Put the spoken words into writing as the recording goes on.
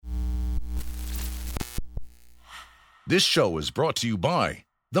This show is brought to you by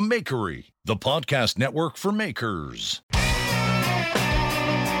The Makery, the podcast network for makers.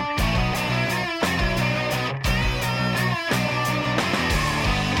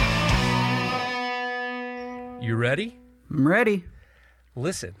 You ready? I'm ready.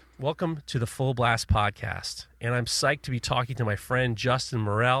 Listen, welcome to the Full Blast Podcast, and I'm psyched to be talking to my friend Justin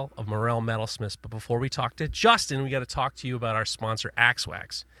Morel of Morel Metalsmiths. But before we talk to Justin, we got to talk to you about our sponsor, Axe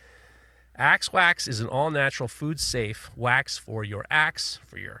Wax. Axe Wax is an all-natural, food-safe wax for your axe,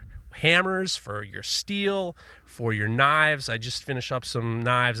 for your hammers, for your steel, for your knives. I just finished up some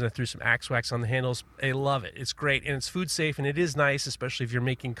knives and I threw some Axe Wax on the handles. I love it. It's great, and it's food-safe, and it is nice, especially if you're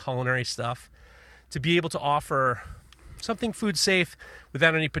making culinary stuff, to be able to offer something food safe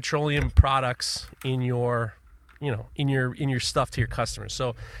without any petroleum products in your, in your stuff to your customers.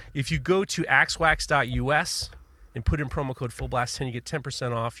 So if you go to axewax.us and put in promo code FULLBLAST10, you get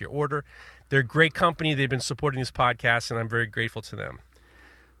 10% off your order. They're a great company. They've been supporting this podcast, and I'm very grateful to them.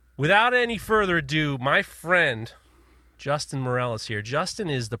 Without any further ado, my friend Justin Morel is here. Justin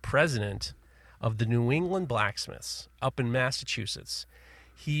is the president of the New England Blacksmiths up in Massachusetts.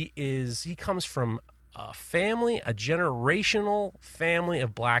 He comes from a generational family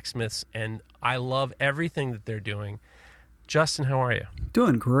of blacksmiths, and I love everything that they're doing. Justin, how are you?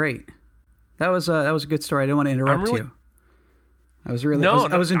 Doing great. That was a good story. I didn't want to interrupt you. I was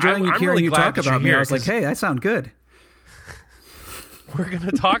enjoying hearing you talk about me. I was like, hey, I sound good. We're going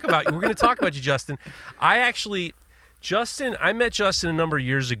to talk about you, Justin. I met Justin a number of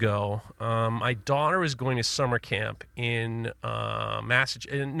years ago. My daughter was going to summer camp in New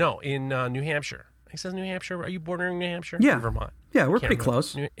Hampshire. He says New Hampshire. Are you bordering New Hampshire? Yeah. Or Vermont? Yeah, we're pretty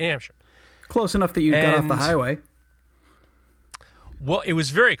close. New Hampshire. Close enough that you got off the highway. Well, it was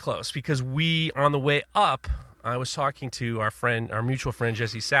very close because on the way up, I was talking to our mutual friend,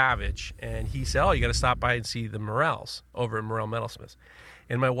 Jesse Savage, and he said, oh, you got to stop by and see the Morels over at Morel Metalsmiths.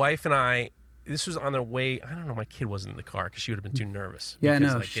 And my wife and I, this was on the way, I don't know, my kid wasn't in the car because she would have been too nervous. Yeah,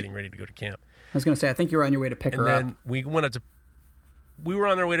 getting ready to go to camp. I was going to say, I think you were on your way to pick her up. And then we were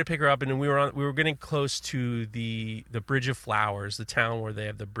on our way to pick her up, and then we were getting close to the Bridge of Flowers, the town where they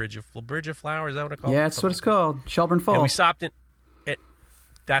have the Bridge of Flowers. Is that what it's called? Yeah, that's what it's called. Shelburne Falls. And we stopped in.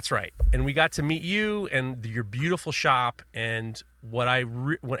 That's right, and we got to meet you and your beautiful shop. And I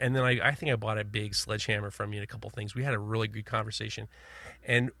think I bought a big sledgehammer from you and a couple things. We had a really good conversation.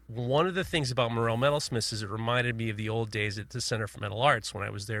 And one of the things about Morel Metalsmiths is it reminded me of the old days at the Center for Metal Arts when I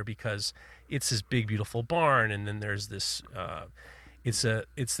was there, because it's this big, beautiful barn, and then there's this. There's a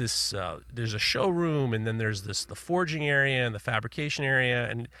showroom, and then there's the forging area and the fabrication area,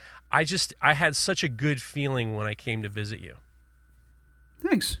 and I had such a good feeling when I came to visit you.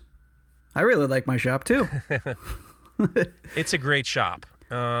 Thanks. I really like my shop too. It's a great shop,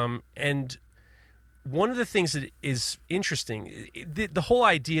 and one of the things that is interesting, the whole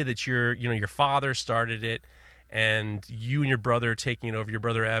idea that your father started it, and you and your brother taking it over. Your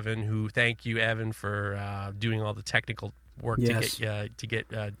brother Evan, who thank you Evan for doing all the technical work to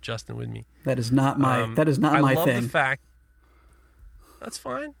get Justin with me. That is not my my thing. I love the fact. That's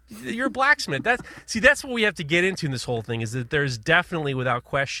fine. You're a blacksmith. That's what we have to get into in this whole thing, is that there's definitely, without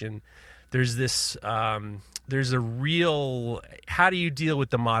question, there's this there's a real, how do you deal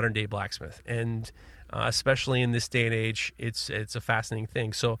with the modern day blacksmith, and especially in this day and age, it's a fascinating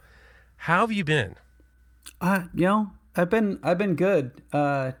thing. So, how have you been? I've been good.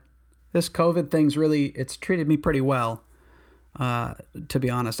 This COVID thing's it's treated me pretty well. To be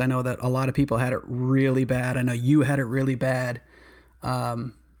honest, I know that a lot of people had it really bad. I know you had it really bad.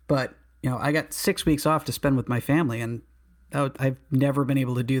 But I got 6 weeks off to spend with my family, and I've never been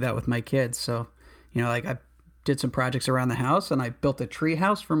able to do that with my kids. So, I did some projects around the house, and I built a tree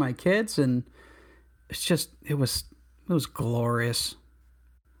house for my kids, and it was glorious.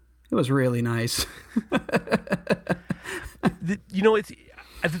 It was really nice.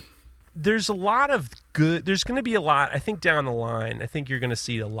 There's a lot of good. There's going to be a lot, I think, down the line. I think you're going to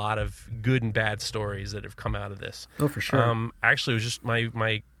see a lot of good and bad stories that have come out of this. Oh, for sure. Actually, it was just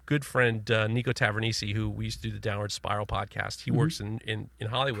my good friend Nico Tavernisi, who we used to do the Downward Spiral podcast. He works in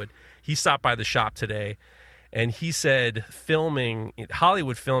Hollywood. He stopped by the shop today, and he said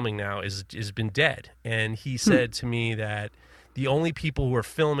Hollywood filming now has been dead. And he said to me that the only people who are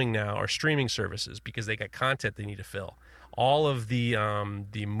filming now are streaming services, because they got content they need to fill. All of the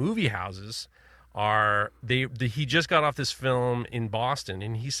movie houses he just got off this film in Boston,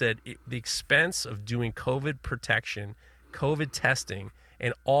 and he said the expense of doing COVID protection, COVID testing,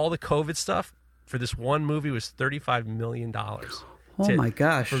 and all the COVID stuff for this one movie was $35 million. Oh my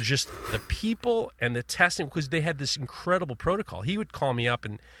gosh. For just the people and the testing, because they had this incredible protocol. He would call me up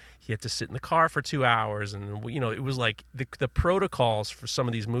and he had to sit in the car for 2 hours. And, it was like the protocols for some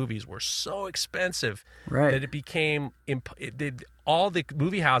of these movies were so expensive that it became, all the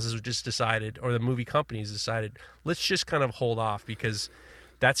movie houses just decided, or the movie companies decided, let's just kind of hold off because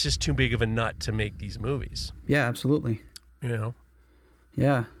that's just too big of a nut to make these movies. Yeah, absolutely.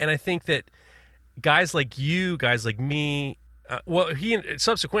 Yeah. And I think that guys like you, guys like me,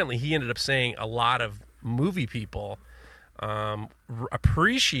 subsequently he ended up saying a lot of movie people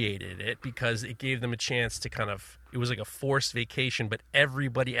appreciated it because it gave them a chance to it was like a forced vacation, but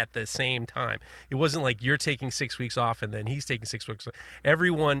everybody at the same time. It wasn't like you're taking 6 weeks off and then he's taking 6 weeks off.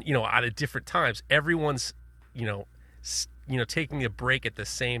 Everyone, at different times, everyone's, taking a break at the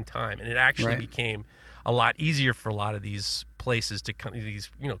same time. And it actually became a lot easier for a lot of these places to these,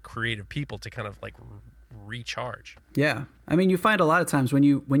 creative people to kind of like recharge. Yeah. I mean, you find a lot of times when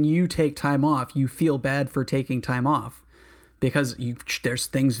you take time off, you feel bad for taking time off because there's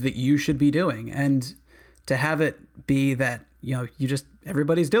things that you should be doing. And to have it be that,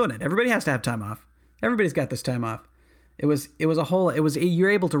 everybody's doing it. Everybody has to have time off. Everybody's got this time off. You're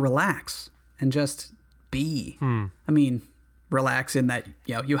able to relax and just be. I mean, relax in that,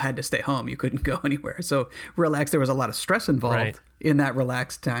 you had to stay home. You couldn't go anywhere. So relax. There was a lot of stress involved in that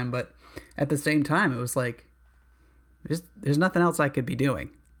relaxed time. But at the same time, it was like, there's nothing else I could be doing.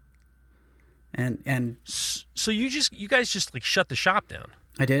 And so you guys just like shut the shop down.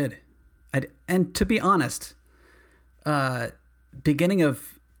 I did. And to be honest, beginning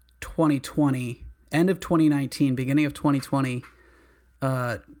of 2020, end of 2019, beginning of 2020,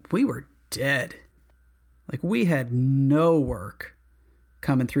 we were dead. Like we had no work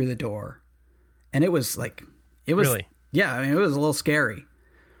coming through the door. And it was really? Yeah, I mean, it was a little scary.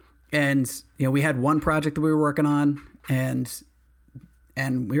 And, we had one project that we were working on and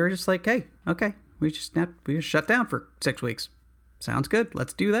we were just like, hey, okay, we just shut down for 6 weeks. Sounds good.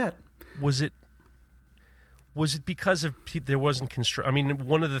 Let's do that. Was it because of there wasn't construction? I mean,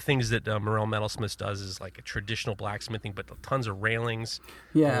 one of the things that Morel Metalsmiths does is like a traditional blacksmithing, but tons of railings,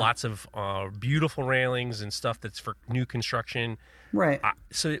 lots of beautiful railings and stuff that's for new construction. Right.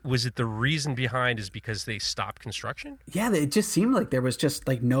 So was it the reason behind is because they stopped construction? Yeah, it just seemed like there was just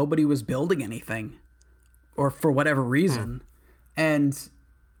like nobody was building anything, or for whatever reason, and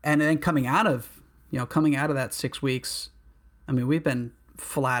then coming out of that 6 weeks, I mean, we've been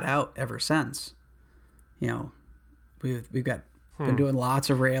flat out ever since. We've been doing lots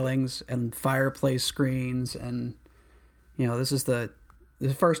of railings and fireplace screens, and this is the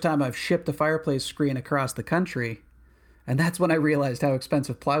first time I've shipped a fireplace screen across the country, and that's when I realized how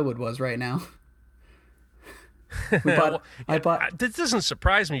expensive plywood was right now. This doesn't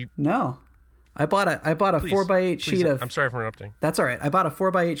surprise me. No, I bought a 4x8 sheet of. I'm sorry for interrupting. That's all right. I bought a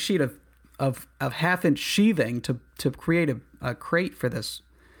 4x8 sheet of 1/2-inch sheathing to create a crate for this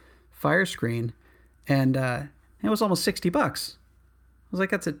fire screen. And it was almost $60. I was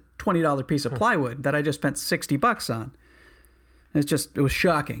like, that's a $20 piece of plywood that I just spent $60 on. It was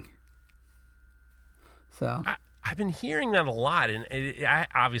shocking. So I've been hearing that a lot, and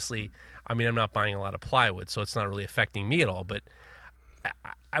I'm not buying a lot of plywood, so it's not really affecting me at all. But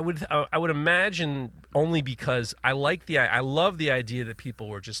I would imagine only because I love the idea that people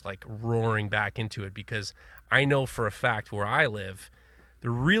were just like roaring back into it, because I know for a fact where I live, the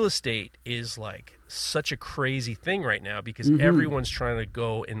real estate is like such a crazy thing right now because everyone's trying to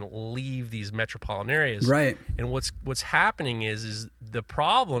go and leave these metropolitan areas. Right. And what's happening is the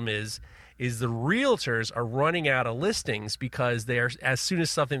problem is the realtors are running out of listings because they are, as soon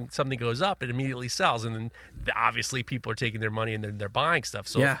as something goes up, it immediately sells, and then obviously people are taking their money and they're buying stuff.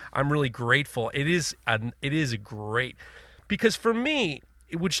 So I'm really grateful. It is a great, because for me,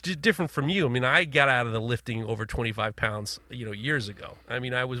 which is different from you. I mean, I got out of the lifting over 25 pounds, years ago. I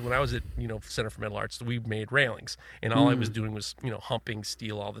mean, when I was at, Center for Metal Arts, we made railings, and all I was doing was, humping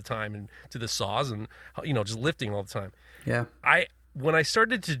steel all the time and to the saws and, just lifting all the time. Yeah. When I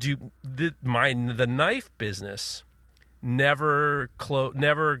started to do the knife business, never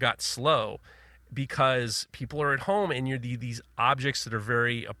got slow, because people are at home and you're these objects that are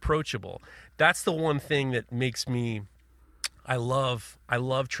very approachable. That's the one thing that makes me. I love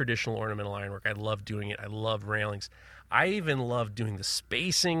traditional ornamental ironwork. I love doing it. I love railings. I even love doing the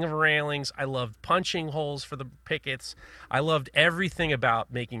spacing of railings. I loved punching holes for the pickets. I loved everything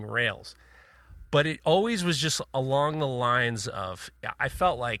about making rails. But it always was just along the lines of, I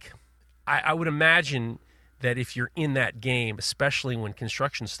felt like, I would imagine that if you're in that game, especially when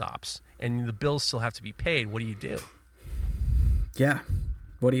construction stops and the bills still have to be paid, what do you do? Yeah.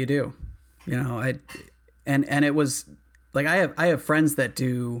 What do you do? And it was... like I have friends that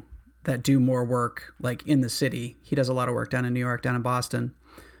do more work like in the city. He does a lot of work down in New York, down in Boston,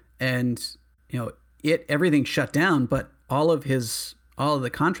 and everything shut down, but all of the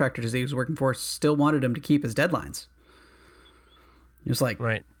contractors that he was working for still wanted him to keep his deadlines. He was like,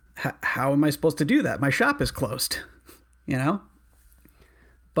 right. How am I supposed to do that? My shop is closed,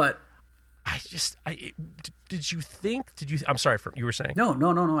 But I'm sorry, you were saying? No.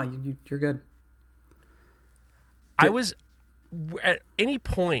 You're good. I was at any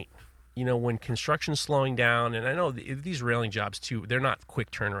point, when construction's slowing down, and I know these railing jobs too, they're not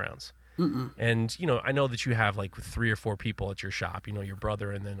quick turnarounds. Mm-mm. And, I know that you have like 3 or 4 people at your shop, your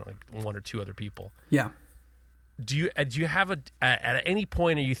brother and then like 1 or 2 other people. Yeah. Do you have at any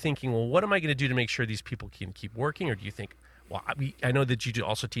point, are you thinking, well, what am I going to do to make sure these people can keep working? Or do you think, well, I know that you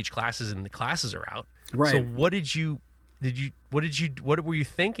also teach classes and the classes are out. Right. So what were you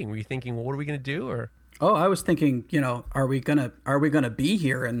thinking? Were you thinking, well, what are we going to do? Or? Oh, I was thinking, are we going to be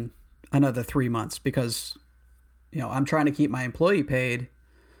here in another 3 months? Because, I'm trying to keep my employee paid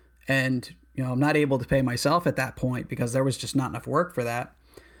and, I'm not able to pay myself at that point because there was just not enough work for that.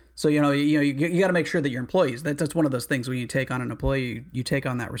 So, you got to make sure that your employees, that's one of those things when you take on an employee, you take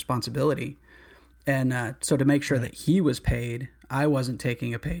on that responsibility. And so to make sure that he was paid, I wasn't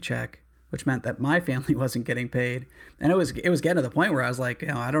taking a paycheck, which meant that my family wasn't getting paid. And it was getting to the point where I was like,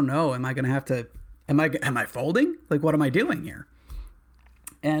 I don't know, am I going to have to, am I folding? Like, what am I doing here?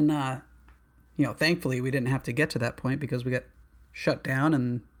 And, thankfully we didn't have to get to that point because we got shut down.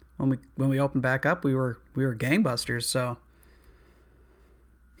 And when we opened back up, we were gangbusters. So,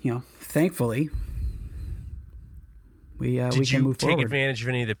 thankfully we can move forward. Did you take advantage of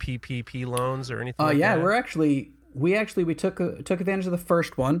any of the PPP loans or anything like yeah, that? we took advantage of the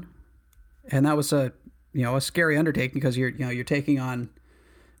first one, and that was a scary undertaking because you're taking on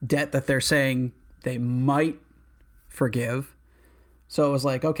debt that they're saying they might forgive. So it was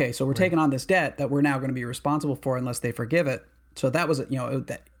like, okay, so we're taking on this debt that we're now going to be responsible for unless they forgive it. So that was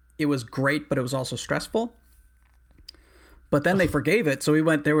it was great, but it was also stressful. But then they forgave it, so we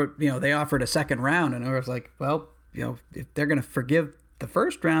went. They offered a second round, and I was like, well, if they're going to forgive the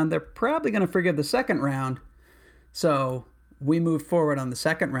first round, they're probably going to forgive the second round. So we moved forward on the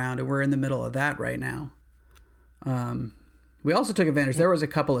second round, and we're in the middle of that right now. We also took advantage. There was a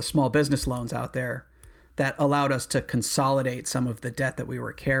couple of small business loans out there that allowed us to consolidate some of the debt that we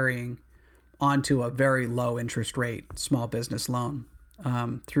were carrying onto a very low interest rate small business loan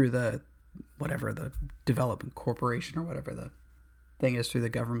through the development corporation or whatever the thing is through the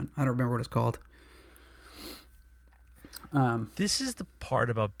government. I don't remember what it's called. This is the part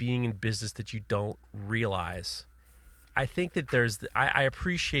about being in business that you don't realize. I think that I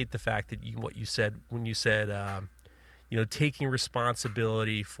appreciate the fact that what you said when you said, taking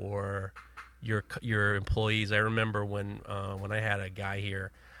responsibility for your employees. I remember when I had a guy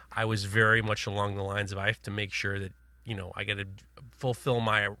here, I was very much along the lines of I have to make sure that I got to fulfill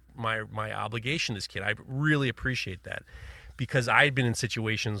my obligation to this kid. I really appreciate that because I'd been in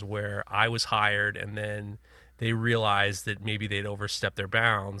situations where I was hired and then they realized that maybe they'd overstepped their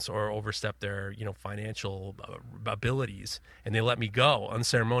bounds or overstepped their financial abilities, and they let me go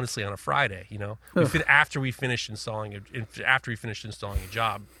unceremoniously on a Friday. After we finished installing a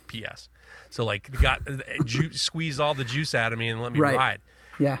job. P.S. So like got squeezed all the juice out of me and let me ride.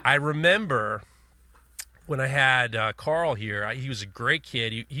 Yeah, I remember when I had Carl here. He was a great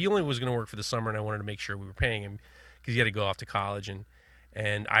kid. He only was going to work for the summer, and I wanted to make sure we were paying him because he had to go off to college.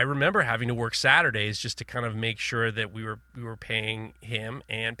 And I remember having to work Saturdays just to kind of make sure that we were paying him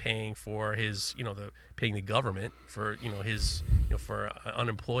and paying for his, paying the government for, his, for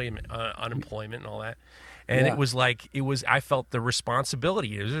unemployment and all that. And I felt the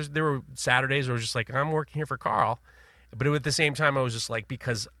responsibility. There were Saturdays where I was just like, I'm working here for Carl. But at the same time, I was just like,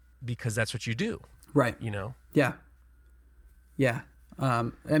 because that's what you do. Right. Yeah. Yeah.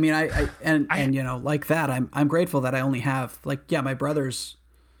 I mean, like that, I'm grateful that I only have my brother's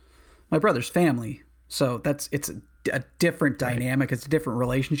family. So it's a different dynamic. Right. It's a different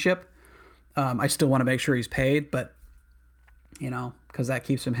relationship. I still want to make sure he's paid, but cause that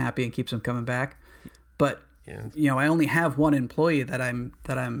keeps him happy and keeps him coming back. But, I only have one employee that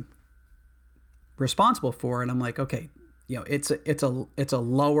I'm responsible for. And I'm like, okay, it's a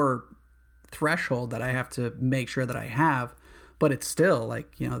lower threshold that I have to make sure that I have. But it's still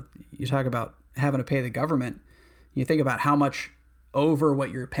like, you talk about having to pay the government. You think about how much over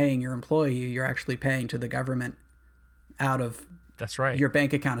what you're paying your employee, you're actually paying to the government out of your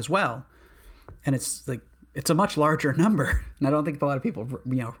bank account as well. And it's like, it's a much larger number. And I don't think a lot of people,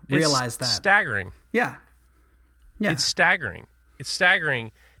 realize that. Staggering. Yeah. It's staggering. It's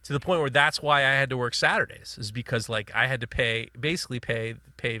staggering to the point where that's why I had to work Saturdays, is because like I had to pay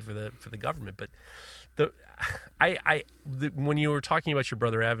for the government. But when you were talking about your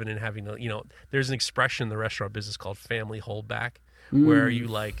brother Evan and having to, there's an expression in the restaurant business called family holdback, where you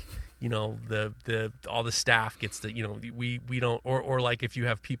like, the all the staff gets the, we don't, or like if you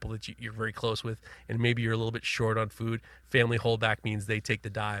have people that you're very close with and maybe you're a little bit short on food, family holdback means they take the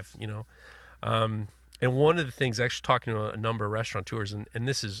dive, and one of the things, actually talking to a number of restaurateurs, and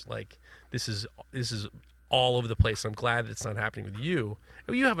this is all over the place. I'm glad that it's not happening with you.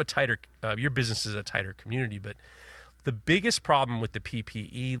 You have a tighter, your business is a tighter community, but the biggest problem with the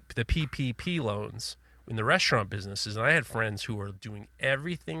PPP loans in the restaurant business is, and I had friends who were doing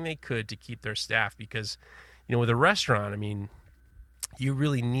everything they could to keep their staff, because, with a restaurant, I mean, you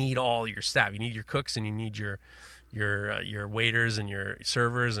really need all your staff. You need your cooks and you need your waiters and your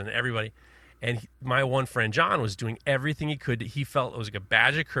servers and everybody. And my one friend, John, was doing everything he could. He felt it was like a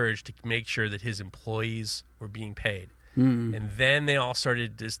badge of courage to make sure that his employees were being paid. And then they all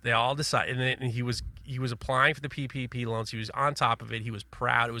decided, and he was applying for the PPP loans. He was on top of it. He was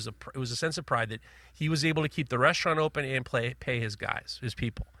proud. It was a sense of pride that he was able to keep the restaurant open and pay his guys, his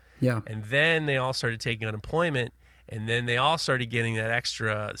people. Yeah. And then they all started taking unemployment, and then they all started getting that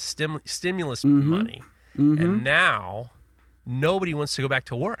extra stimulus money. And now nobody wants to go back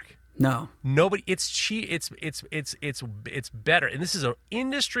to work. No, nobody. It's cheap. It's better. And this is an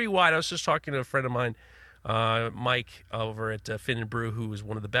industry wide. I was just talking to a friend of mine, Mike, over at Finn and Brew, who is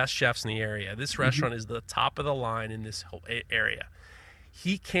one of the best chefs in the area. This restaurant is the top of the line in this whole area.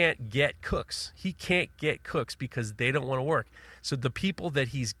 He can't get cooks. Because they don't want to work. So the people that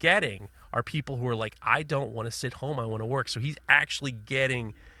he's getting are people who are like, I don't want to sit home. I want to work. So he's actually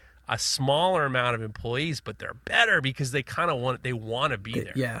getting a smaller amount of employees, but they're better because they kind of want to be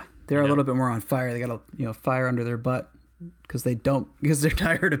there. Yeah. They're a little bit more on fire. They got a fire under their butt because they're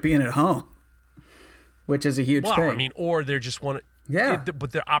tired of being at home, which is a huge thing. I mean, or they're just want to. Yeah.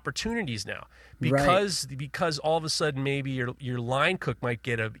 But there are opportunities now because all of a sudden maybe your line cook might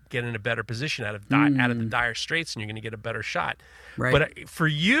get in a better position out of the dire straits, and you're going to get a better shot. Right. But for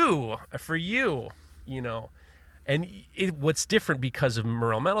you, and what's different because of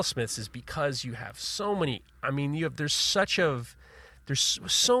Morel Metalsmiths is because you have so many. I mean, there's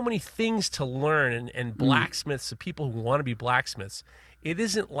so many things to learn, and blacksmiths, the people who want to be blacksmiths, it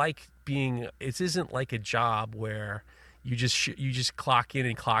isn't like a job where you just clock in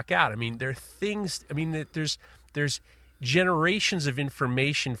and clock out. I mean, there are things. I mean, there's generations of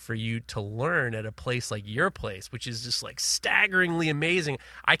information for you to learn at a place like your place, which is just like staggeringly amazing.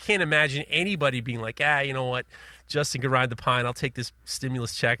 I can't imagine anybody being like, you know what, Justin could ride the pine. I'll take this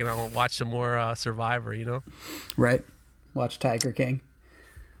stimulus check and I'll watch some more Survivor. Right. Watch Tiger King.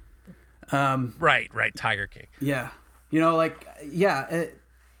 Right, Tiger King. Yeah. I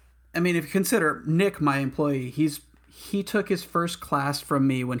mean, if you consider Nick, my employee, he took his first class from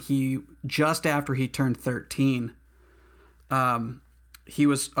me when just after he turned 13. He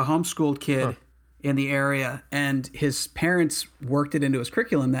was a homeschooled kid in the area, and his parents worked it into his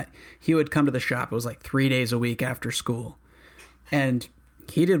curriculum that he would come to the shop. It was like 3 days a week after school. And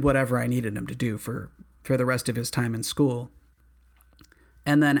he did whatever I needed him to do for the rest of his time in school.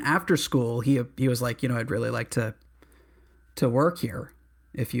 And then after school, he was like, I'd really like to work here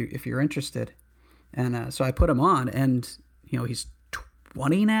if you're interested. And so I put him on, and he's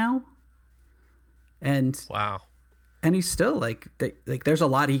 20 now. And wow. And he's still like there's a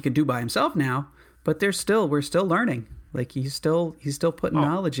lot he can do by himself now, but we're still learning. Like he's still putting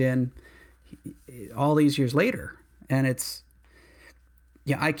knowledge in all these years later. And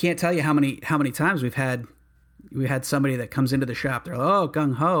I can't tell you how many times we had somebody that comes into the shop. They're like,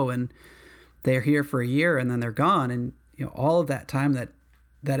 gung ho, and they're here for a year and then they're gone. And all of that time that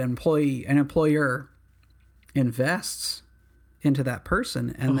an employer invests into that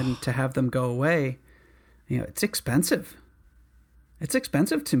person, and then to have them go away, it's expensive. It's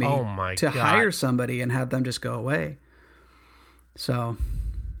expensive to me hire somebody and have them just go away. So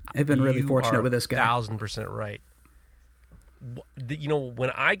I've been really fortunate with this guy. 1,000% right.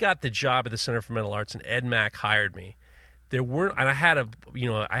 When I got the job at the Center for Metal Arts and Ed Mack hired me, I had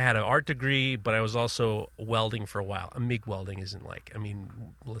an art degree, but I was also welding for a while. MIG welding isn't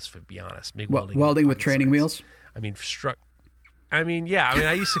let's be honest. MIG welding. Welding with training wheels? I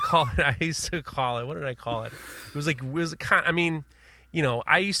used to call it, what did I call it?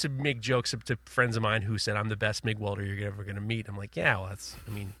 I used to make jokes to friends of mine who said, I'm the best MIG welder you're ever going to meet. I'm like, yeah, well,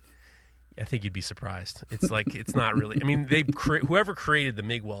 I think you'd be surprised. It's like, it's not really, whoever created the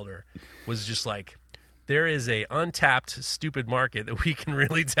MIG welder was just like, there is a untapped stupid market that we can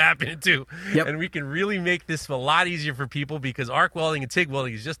really tap into. Yep. And we can really make this a lot easier for people, because arc welding and TIG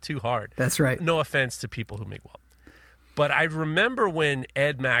welding is just too hard. That's right. No offense to people who make weld. But I remember when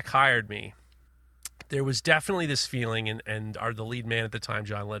Ed Mack hired me, there was definitely this feeling, and the lead man at the time,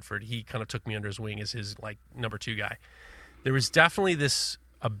 John Ledford, he kind of took me under his wing as his like number 2 guy. There was definitely this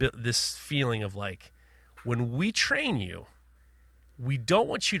feeling of like, when we train you, we don't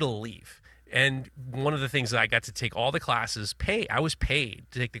want you to leave. And one of the things that I got to take all the classes, I was paid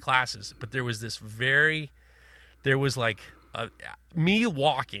to take the classes, but there was me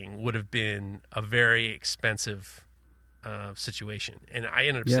walking would have been a very expensive situation. And I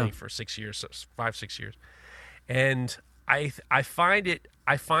ended up staying for 6 years, so 5-6 years. And I think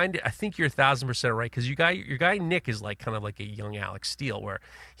you're 1,000% right, because your guy Nick is like kind of like a young Alex Steele, where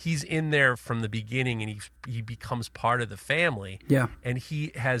he's in there from the beginning and he becomes part of the family. Yeah. And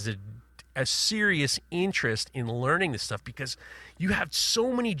he has a serious interest in learning this stuff, because you have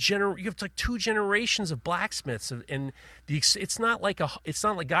so many you have like 2 generations of blacksmiths, and it's not like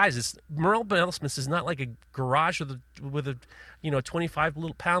guys. Morrell Metalsmiths is not like a garage with a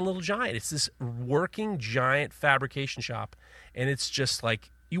 25-pound little giant. It's this working giant fabrication shop, and it's just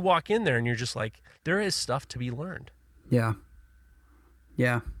like you walk in there and you're just like, there is stuff to be learned. Yeah.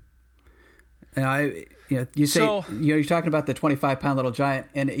 And you say, you're talking about the 25-pound little giant,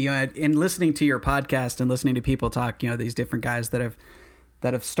 and in listening to your podcast and listening to people talk, these different guys that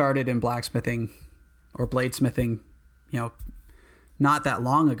have started in blacksmithing or bladesmithing, not that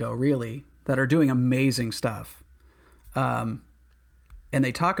long ago, really, that are doing amazing stuff. And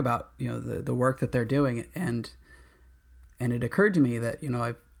they talk about, the work that they're doing, and it occurred to me that,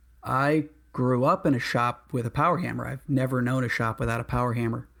 I grew up in a shop with a power hammer. I've never known a shop without a power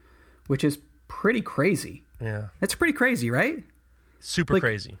hammer, which is pretty crazy. Yeah. It's pretty crazy, right? Super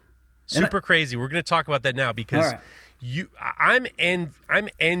crazy. Super crazy. We're going to talk about that now, because I'm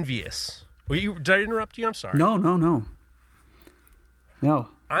envious. Did I interrupt you? I'm sorry. No.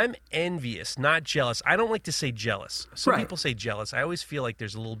 I'm envious, not jealous. I don't like to say jealous. Some people say jealous. I always feel like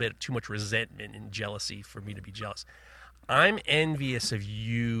there's a little bit too much resentment and jealousy for me to be jealous. I'm envious of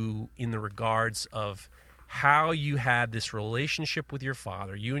you in the regards of how you had this relationship with your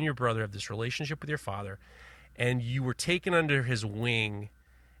father. You and your brother have this relationship with your father, and you were taken under his wing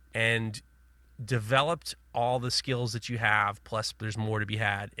and developed all the skills that you have, plus there's more to be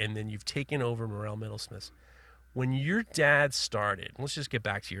had, and then you've taken over Morrell Metalsmiths. When your dad started, let's just get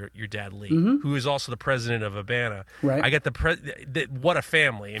back to your dad, Lee, who is also the president of Abana. Right. I got what a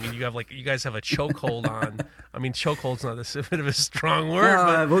family. I mean, you guys have a chokehold on. I mean, chokehold's not a bit of a strong word,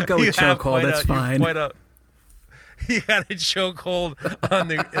 but we'll go with chokehold. That's fine. He had a chokehold on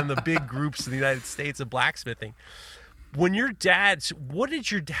the big groups in the United States of blacksmithing. When your dad,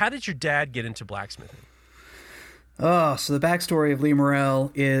 how did your dad get into blacksmithing? Oh, so the backstory of Lee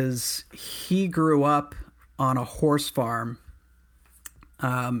Morrell is he grew up on a horse farm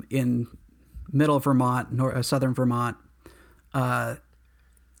in middle Vermont, southern Vermont,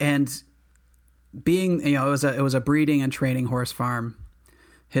 and being it was a breeding and training horse farm.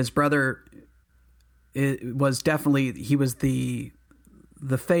 His brother was the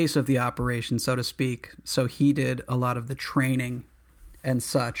face of the operation, so to speak. So he did a lot of the training and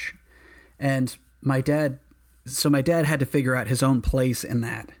such, and my dad had to figure out his own place in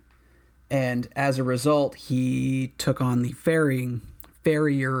that. And as a result, he took on the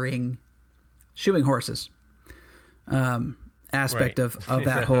farriering, shoeing horses aspect of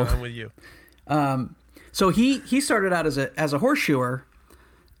that whole. I'm with you. So he started out as a horseshoer,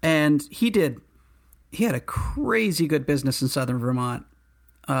 and he had a crazy good business in southern Vermont,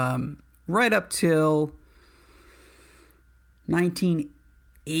 right up till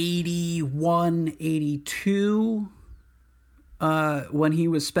 1981, 82. When he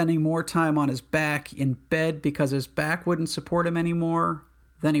was spending more time on his back in bed because his back wouldn't support him anymore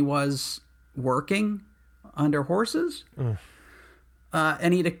than he was working under horses.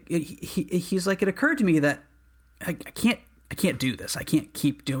 And he's like, it occurred to me that I can't do this. I can't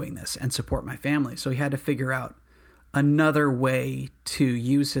keep doing this and support my family. So he had to figure out another way to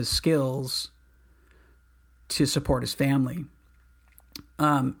use his skills to support his family.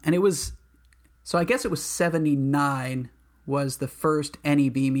 And I guess it was 79 was the first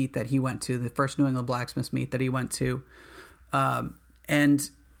NEB meet that he went to, the first New England Blacksmiths meet that he went to.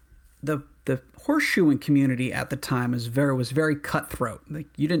 And the horseshoeing community at the time was very cutthroat. Like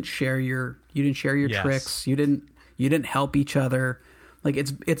you didn't share your yes. tricks. You didn't help each other. Like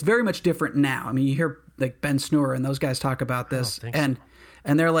it's very much different now. I mean, you hear like Ben Snur and those guys talk about this, and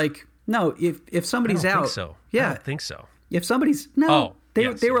they're like, no, if somebody's out, think so. Yeah, I don't think so. If somebody's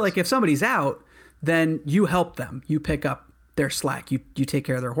they were like, if somebody's out, then you help them. You pick up their slack. You take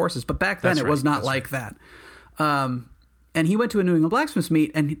care of their horses. But back then, it was not like that. And he went to a New England blacksmith's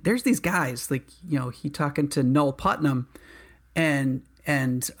meet, and there's these guys, like, he talking to Noel Putnam and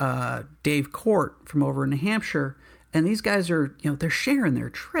Dave Court from over in New Hampshire. And these guys are, they're sharing their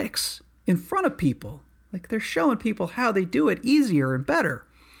tricks in front of people. Like, they're showing people how they do it easier and better.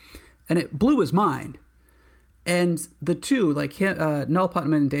 And it blew his mind. And the two, like Noel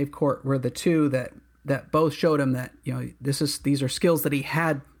Putnam and Dave Court, were the two that both showed him that, these are skills that he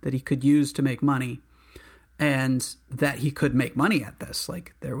had that he could use to make money. And that he could make money at this.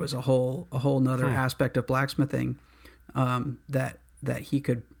 Like, there was a whole nother aspect of blacksmithing that he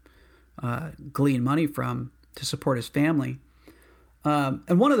could glean money from to support his family.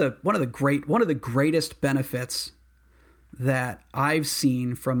 And one of the greatest benefits that I've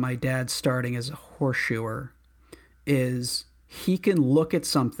seen from my dad starting as a horseshoer is he can look at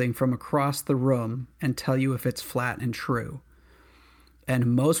something from across the room and tell you if it's flat and true.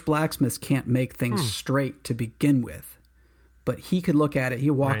 And most blacksmiths can't make things straight to begin with. But he could look at it.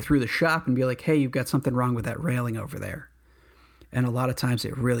 He'd walk through the shop and be like, hey, you've got something wrong with that railing over there. And a lot of times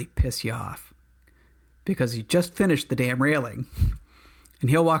it really piss you off because he just finished the damn railing. And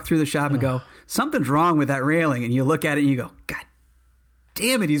he'll walk through the shop and go, something's wrong with that railing. And you look at it and you go, God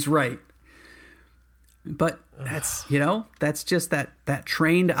damn it, he's right. But that's, that's just that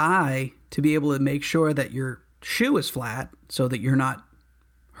trained eye to be able to make sure that your shoe is flat so that you're not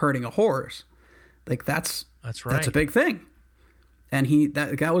hurting a horse. Like, that's right. That's a big thing. And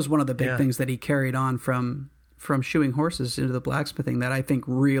that was one of the big things that he carried on from shoeing horses into the blacksmithing that I think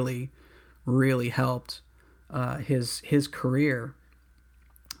really, really helped his career.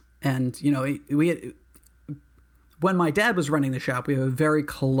 And, when my dad was running the shop, we have a very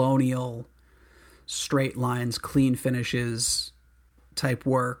colonial, straight lines, clean finishes type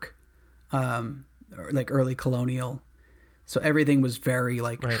work, like early colonial. So everything was very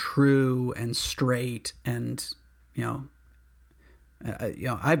true and straight, and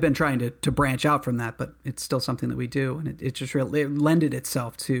I've been trying to branch out from that, but it's still something that we do, and it just really lended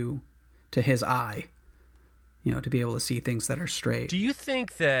itself to his eye, to be able to see things that are straight. Do you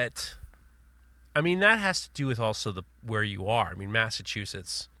think that? I mean, that has to do with also where you are. I mean,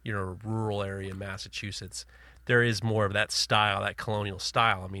 Massachusetts, a rural area in Massachusetts. There is more of that style, that colonial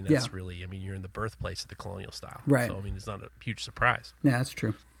style. I mean, that's really, you're in the birthplace of the colonial style. Right. So, it's not a huge surprise. Yeah, that's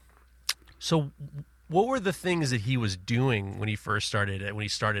true. So what were the things that he was doing when he started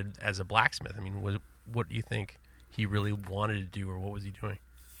as a blacksmith? I mean, what do you think he really wanted to do, or what was he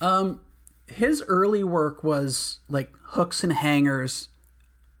doing? His early work was like hooks and hangers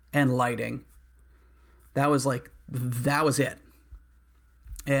and lighting. That was it.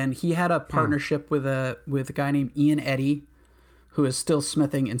 And he had a partnership with a guy named Ian Eddy, who is still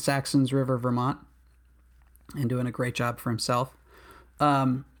smithing in Saxons River, Vermont, and doing a great job for himself.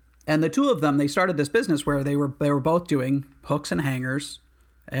 And the two of them, they started this business where they were both doing hooks and hangers,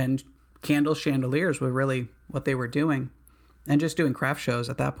 and candle chandeliers were really what they were doing, and just doing craft shows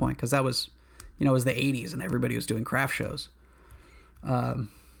at that point, because that was, it was the 80s and everybody was doing craft shows.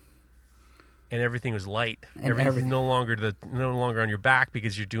 And everything was light. Everything no longer on your back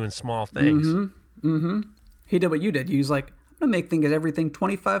because you're doing small things. Mm-hmm. Mm-hmm. He did what you did. He was like, I'm going to make everything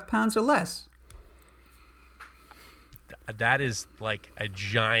 25 pounds or less. That is like a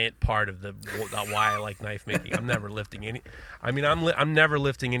giant part of why I like knife making. I'm never lifting I'm never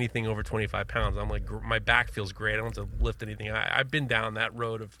lifting anything over 25 pounds. I'm like, my back feels great. I don't have to lift anything. I've been down that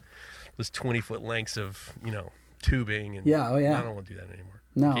road of those 20-foot lengths of, tubing. And I don't want to do that anymore.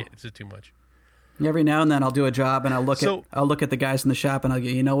 No. It's just too much. Every now and then I'll do a job and I'll look at the guys in the shop and I'll go,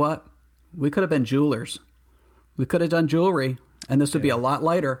 you know what? We could have been jewelers. We could have done jewelry, and this would be a lot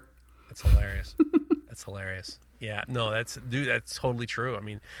lighter. That's hilarious. That's hilarious. Yeah, no, that's totally true. I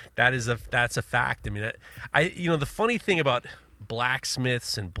mean, that's a fact. I mean, the funny thing about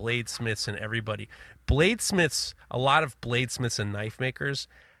blacksmiths and bladesmiths and everybody, a lot of bladesmiths and knife makers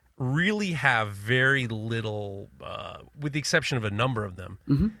really have very little, with the exception of a number of them.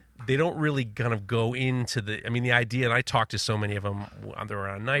 Mm-hmm. They don't really kind of go into the idea, and I talk to so many of them, either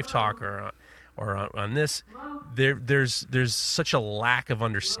on Knife Talk or on this, there's such a lack of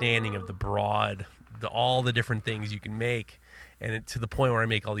understanding of the broad, all the different things you can make, and to the point where I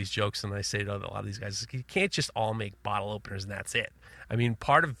make all these jokes and I say to a lot of these guys, you can't just all make bottle openers and that's it. I mean,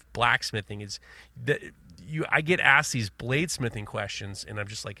 part of blacksmithing is that I get asked these bladesmithing questions, and I'm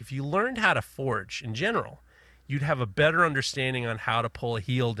just like, if you learned how to forge in general, you'd have a better understanding on how to pull a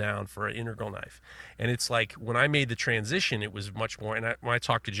heel down for an integral knife. And it's like when I made the transition, it was much more. And when I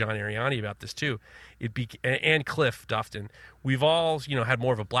talked to John Ariani about this too, and Cliff Dufton, we've all had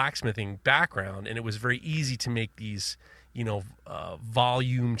more of a blacksmithing background, and it was very easy to make these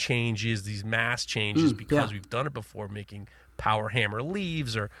volume changes, these mass changes, because we've done it before, making power hammer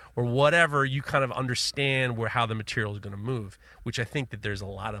leaves or whatever. You kind of understand how the material is going to move, which I think that there's a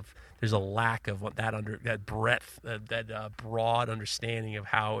lack of that breadth, that broad understanding of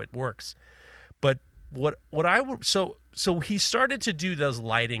how it works. But so he started to do those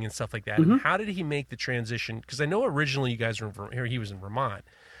lighting and stuff like that. And how did he make the transition? Because I know originally you guys were here, he was in Vermont.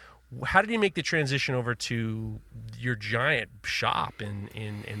 How did he make the transition over to your giant shop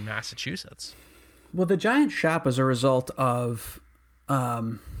in Massachusetts? Well, the giant shop was a result of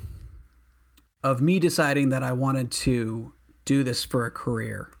me deciding that I wanted to do this for a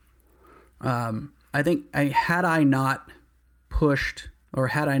career. I think had I not pushed or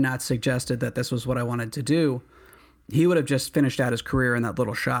had I not suggested that this was what I wanted to do, he would have just finished out his career in that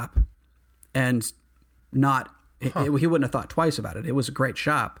little shop and he wouldn't have thought twice about it. It was a great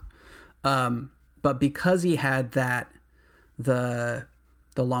shop. But because he had the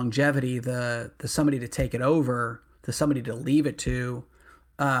longevity, the somebody to take it over, the somebody to leave it to,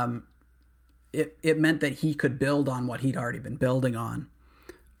 it meant that he could build on what he'd already been building on.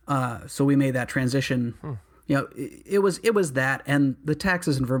 So we made that transition. It was that, and the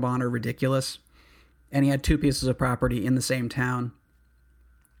taxes in Vermont are ridiculous. And he had 2 pieces of property in the same town.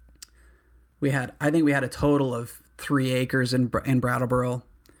 I think we had a total of 3 acres in Brattleboro,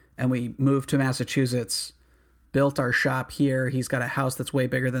 and we moved to Massachusetts, built our shop here. He's got a house that's way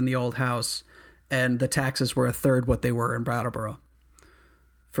bigger than the old house, and the taxes were a third what they were in Brattleboro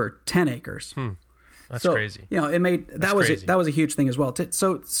for 10 acres. That's crazy. It made that was a huge thing as well.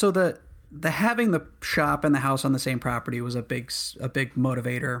 So the having the shop and the house on the same property was a big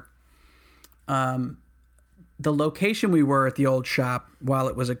motivator. The location we were at the old shop, while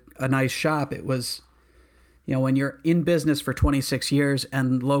it was a nice shop, it was, when you're in business for 26 years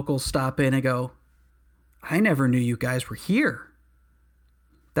and locals stop in and go, I never knew you guys were here.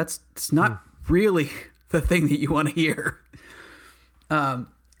 It's not really the thing that you want to hear. And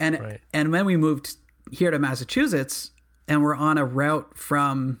when we moved here to Massachusetts and we're on a route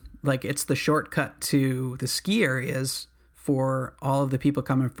from, it's the shortcut to the ski areas for all of the people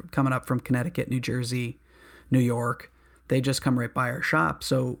coming up from Connecticut, New Jersey, New York, they just come right by our shop.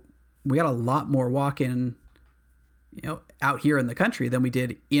 So we got a lot more walk-in, out here in the country than we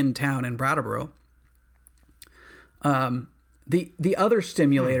did in town in Brattleboro. The other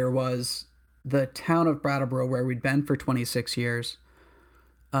stimulator was the town of Brattleboro, where we'd been for 26 years.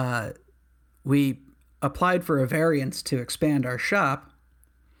 We applied for a variance to expand our shop,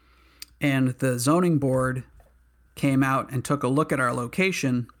 and the zoning board came out and took a look at our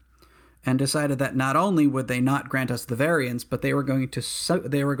location and decided that not only would they not grant us the variance, but they were going to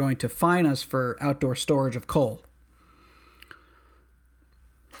fine us for outdoor storage of coal.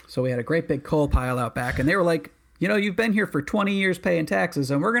 So we had a great big coal pile out back, and they were like, you've been here for 20 years paying taxes,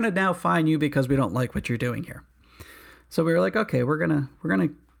 and we're going to now fine you because we don't like what you're doing here. So we were like, okay, we're going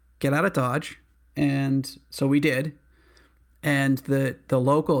to get out of Dodge. And so we did. And the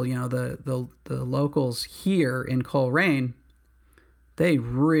local, the locals here in Coleraine, they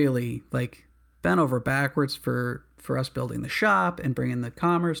really bent over backwards for us building the shop and bringing the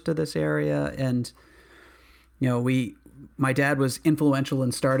commerce to this area. And, my dad was influential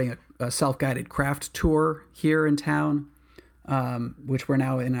in starting a self-guided craft tour here in town, which we're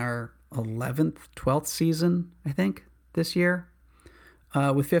now in our 11th, 12th season, I think, this year,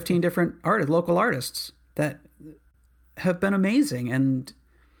 with 15 different local artists that have been amazing. And,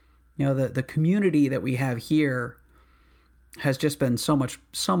 the community that we have here has just been so much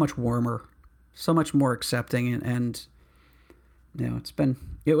warmer, so much more accepting. And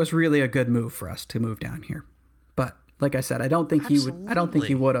it was really a good move for us to move down here. But like I said, I don't think he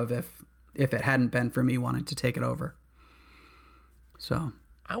would have if it hadn't been for me wanting to take it over. So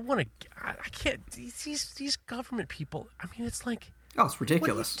I can't, these government people, I mean, it's like, oh, it's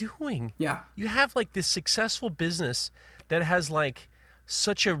ridiculous. What are you doing? Yeah. You have this successful business that has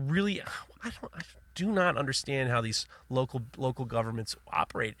such a really, I do not understand how these local governments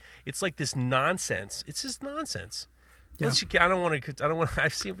operate. It's like this nonsense. It's just nonsense. Yeah. I don't want to. I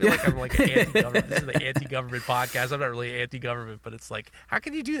feel like I'm an anti-government. This is the anti-government podcast. I'm not really anti-government, but it's like, how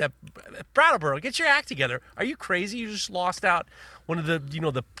can you do that? Brattleboro, get your act together. Are you crazy? You just lost out one of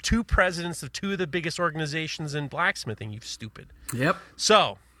the 2 presidents of 2 of the biggest organizations in blacksmithing. You stupid. Yep.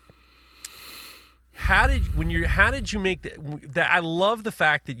 So, how did you make that? I love the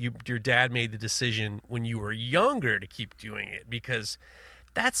fact that your dad made the decision when you were younger to keep doing it, because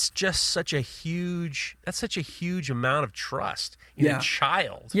that's just such a huge amount of trust in a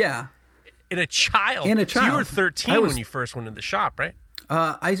child. Yeah. In a child. So you were 13 when you first went in the shop, right?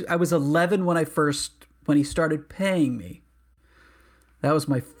 I was 11 when he started paying me. That was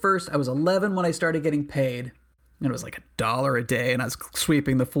my first. I was 11 when I started getting paid. And it was like $1 a day, and I was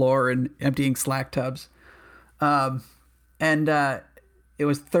sweeping the floor and emptying slack tubs. It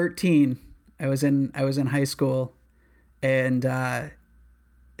was 13. I was in high school, and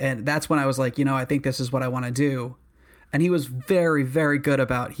that's when I was like, I think this is what I want to do. And he was very, very good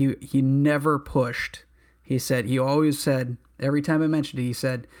about he never pushed. He always said, every time I mentioned it, he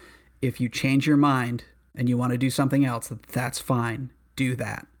said, if you change your mind and you want to do something else, that's fine. Do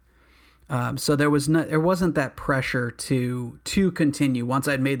that. So there wasn't that pressure to continue. Once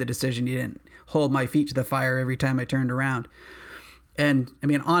I'd made the decision, he didn't hold my feet to the fire every time I turned around. And I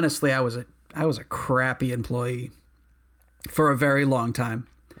mean, honestly, I was a crappy employee for a very long time.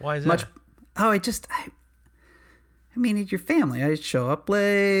 Why is that? I mean, your family. I'd show up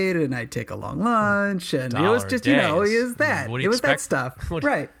late and I'd take a long lunch, and it was just, it was that. It was that stuff.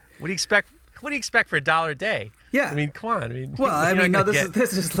 Right. What do you expect? What do you expect for $1 a day? Yeah. I mean, come on. I mean,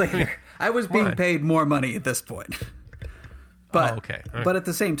 this is later. I was being paid more money at this point. But, okay. But at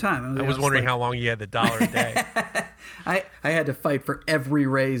the same time, I was wondering how long you had the $1 a day. I had to fight for every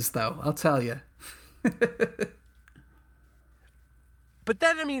raise, though. I'll tell you. But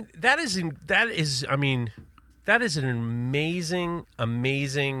that is an amazing.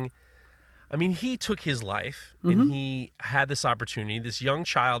 I mean, he took his life, and he had this opportunity. This young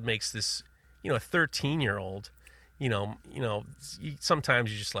child makes this, a 13-year-old.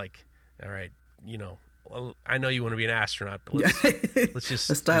 Sometimes you're just like, all right, I know you want to be an astronaut, but let's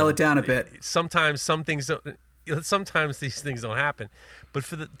just dial it down a bit. Sometimes some things don't. Sometimes these things don't happen, but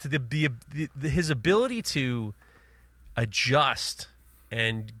for his ability to adjust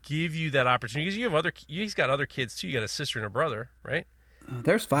and give you that opportunity, because he's got other kids too. You got a sister and a brother, right?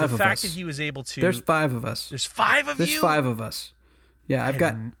 There's 5 of us. The fact that he was able to. There's 5 of us. There's 5 of you. There's 5 of us. Yeah, I've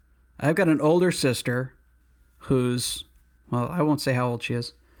got an older sister, who's, well, I won't say how old she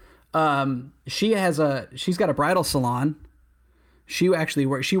is. She's got a bridal salon. She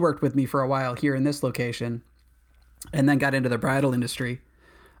worked with me for a while here in this location, and then got into the bridal industry.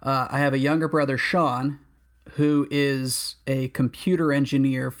 I have a younger brother, Sean, who is a computer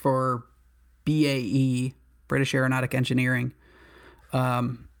engineer for BAE, British Aeronautic Engineering,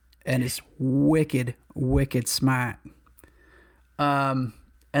 and is wicked smart. And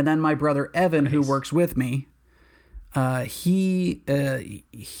then my brother Evan, who works with me, he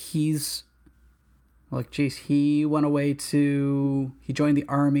went away he joined the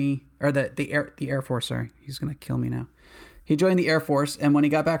Army, or the Air Force. Sorry, he's gonna kill me now. He joined the Air Force, and when he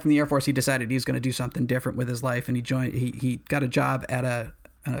got back from the Air Force, he decided he was going to do something different with his life, and he got a job at a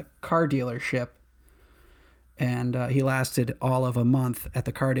car dealership, and he lasted all of a month at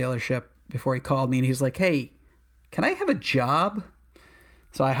the car dealership before he called me, and he's like, "Hey, can I have a job?"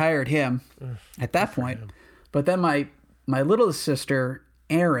 So I hired him at that point. But then my littlest sister,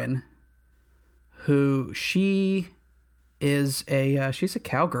 Erin, who she's a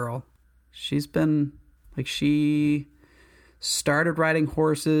cowgirl. She started riding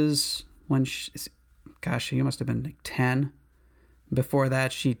horses when she must have been like 10. Before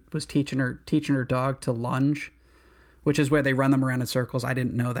that, she was teaching her dog to lunge, which is where they run them around in circles. I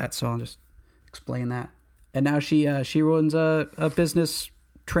didn't know that, so I'll just explain that. And now she runs a business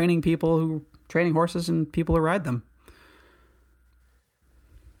training horses and people who ride them.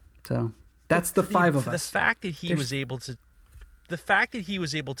 So that's the 5 of us. The fact that he was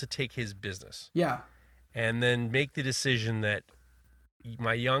able to take his business, and then make the decision that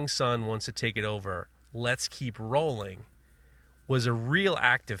my young son wants to take it over, let's keep rolling, was a real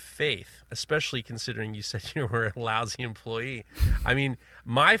act of faith, especially considering you said you were a lousy employee. I mean,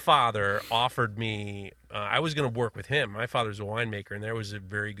 my father offered me, I was going to work with him. My father's a winemaker, and there was a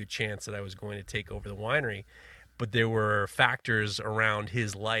very good chance that I was going to take over the winery. But there were factors around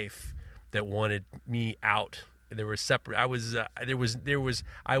his life that wanted me out. There were separate. My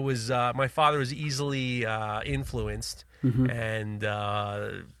father was easily influenced, and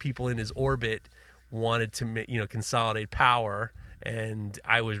people in his orbit wanted to, consolidate power, and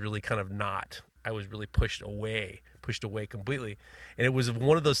I was really kind of not. I was really pushed away completely, and it was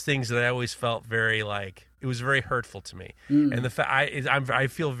one of those things that I always felt it was very hurtful to me. And I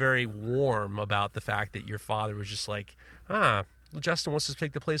feel very warm about the fact that your father was just like, Justin wants to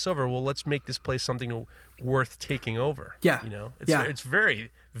take the place over. Well, let's make this place something worth taking over. Yeah. It's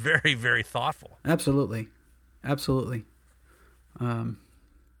very, very, very thoughtful. Absolutely.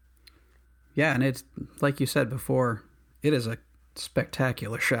 Yeah, and it's like you said before, it is a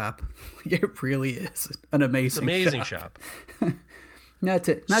spectacular shop. It really is an amazing shop. not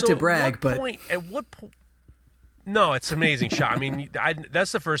to brag, at what point? No, it's an amazing shop. I mean,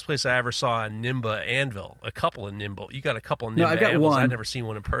 that's the first place I ever saw a Nimba anvil. A couple of Nimba. You got a couple of Nimba I got anvils. one. I've never seen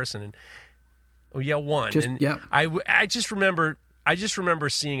one in person. And one. Yeah. I just remember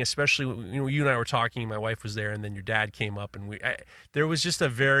seeing, especially you and I were talking. My wife was there, and then your dad came up, and there was just a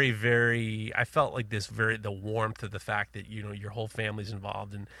very, very. I felt like the warmth of the fact that your whole family's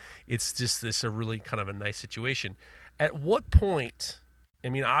involved, and it's just a really kind of a nice situation. At what point? I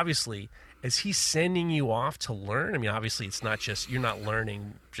mean, obviously, is he sending you off to learn? I mean, obviously, it's not just you're not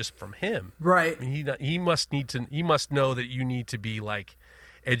learning just from him, right? I mean, he must know that you need to be like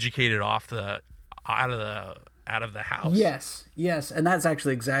educated out of the house. Yes, and that's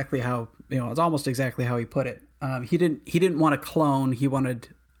actually exactly how it's almost exactly how he put it. He didn't want to clone. He wanted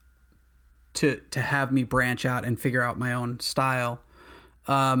to have me branch out and figure out my own style.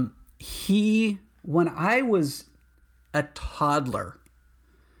 When I was a toddler,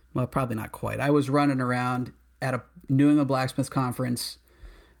 well, probably not quite. I was running around at a New England Blacksmith Conference.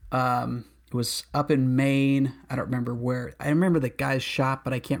 It was up in Maine. I don't remember where. I remember the guy's shop,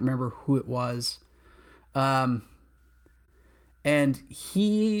 but I can't remember who it was. And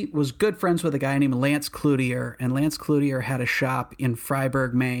he was good friends with a guy named Lance Cloutier, and Lance Cloutier had a shop in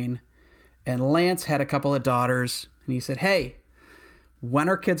Freiburg, Maine. And Lance had a couple of daughters, and he said, "Hey, when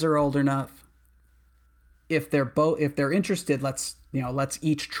our kids are old enough, if they're interested, let's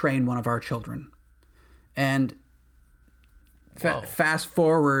each train one of our children." And fast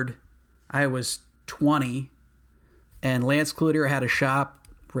forward, I was 20, and Lance Cloutier had a shop.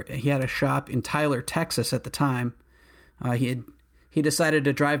 He had a shop in Tyler, Texas at the time. He decided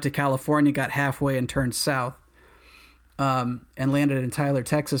to drive to California, got halfway, and turned south, and landed in Tyler,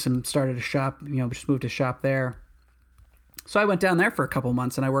 Texas, and started a shop. Just moved to shop there. So I went down there for a couple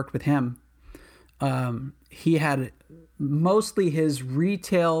months, and I worked with him. He had mostly his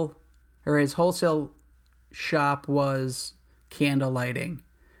retail or his wholesale shop was candle lighting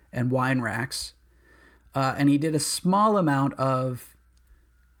and wine racks, and he did a small amount of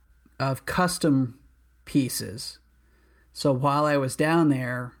custom pieces. So while I was down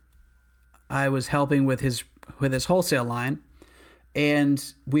there, I was helping with his wholesale line,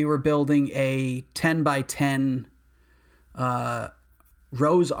 and we were building a 10 by 10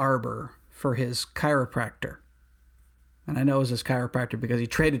 rose arbor for his chiropractor. And I know it was his chiropractor because he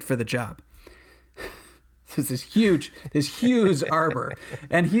traded for the job. It's this huge arbor.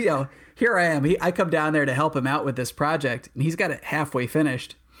 And here I am. I come down there to help him out with this project, and he's got it halfway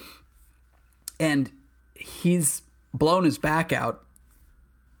finished. And he's blown his back out,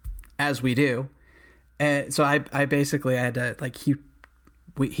 as we do. And so I basically had to,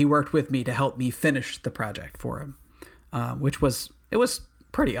 he worked with me to help me finish the project for him, which was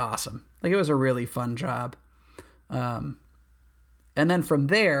pretty awesome. It was a really fun job. And then from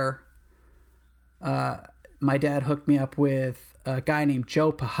there, my dad hooked me up with a guy named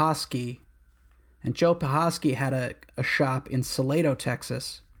Joe Pahosky, and Joe Pahosky had a shop in Salado,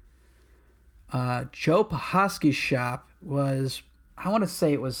 Texas. Joe Pahosky's shop was, I want to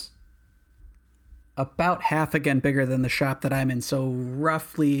say it was about half again bigger than the shop that I'm in. So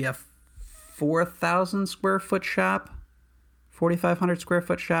roughly a 4,000 square foot shop, 4,500 square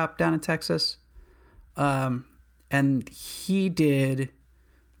foot shop down in Texas. And he did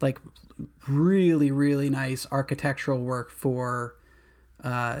really, really nice architectural work for,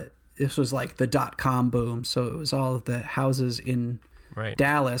 this was like the .com boom. So it was all of the houses in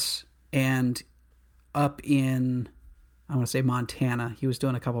Dallas and up in, I want to say Montana. He was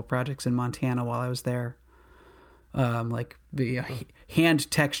doing a couple projects in Montana while I was there. Like the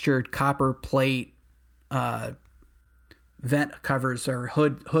hand textured copper plate, vent covers or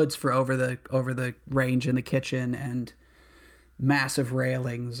hoods for over the range in the kitchen, and massive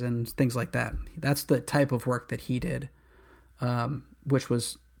railings and things like that. That's the type of work that he did, which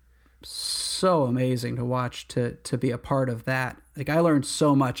was so amazing to watch, to be a part of that. I learned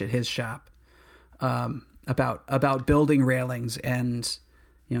so much at his shop about building railings, and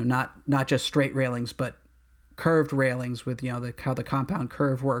not just straight railings but curved railings with how the compound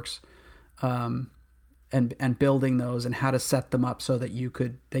curve works, and building those and how to set them up so that you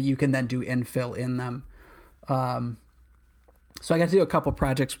can then do infill in them. So I got to do a couple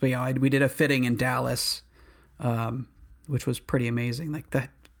projects. But, we did a fitting in Dallas, which was pretty amazing.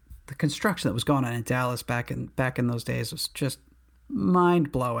 The construction that was going on in Dallas back in those days was just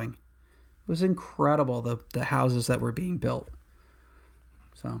mind-blowing. It was incredible, the houses that were being built.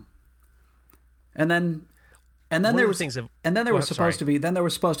 So, and then there was supposed to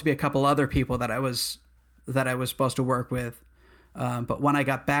be a couple other people that I was supposed to work with, but when I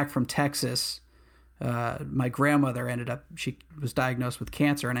got back from Texas, my grandmother she was diagnosed with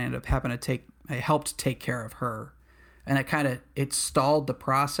cancer, and I helped take care of her, and it stalled the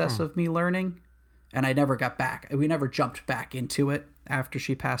process of me learning, and I never got back. We never jumped back into it after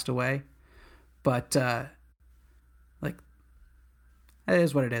she passed away, but like, it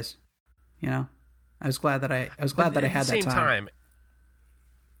is what it is, you know. I was glad that I had that time.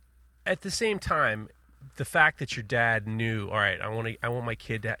 At the same time, the fact that your dad knew, all right, I want my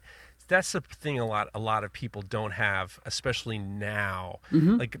kid to. That's the thing a lot of people don't have, especially now.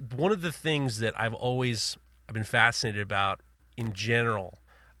 Mm-hmm. Like, one of the things that I've been fascinated about in general,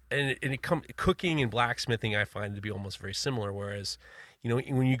 and cooking and blacksmithing, I find to be almost very similar. Whereas, you know,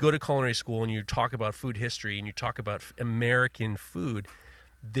 when you go to culinary school and you talk about food history and you talk about American food,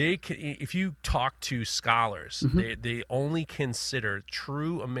 if you talk to scholars, mm-hmm. they only consider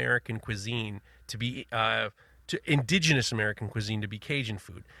true American cuisine to be to indigenous American cuisine to be Cajun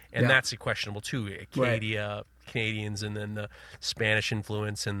food, and that's questionable too. Acadia, right. Canadians, and then the Spanish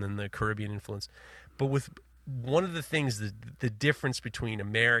influence, and then the Caribbean influence. But with one of the things, the difference between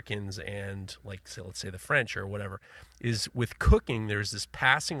Americans and, like, let's say the French or whatever, is with cooking, there's this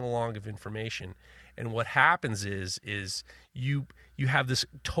passing along of information. And what happens is you have this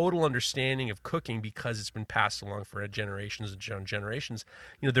total understanding of cooking because it's been passed along for generations and generations.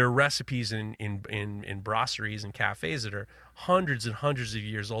 You know, there are recipes in brasseries and cafes that are hundreds and hundreds of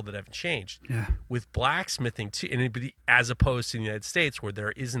years old that haven't changed. Yeah. With blacksmithing too, and as opposed to the United States, where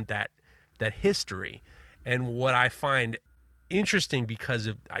there isn't that history. And what I find interesting, because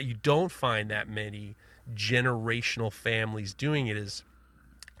you don't find that many generational families doing it, is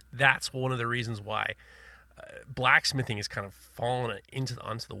that's one of the reasons why blacksmithing has kind of fallen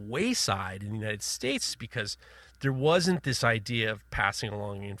onto the wayside in the United States, because there wasn't this idea of passing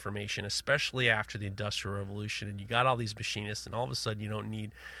along information, especially after the Industrial Revolution, and you got all these machinists, and all of a sudden you don't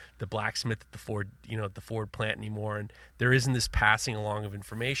need the blacksmith at the Ford plant anymore, and there isn't this passing along of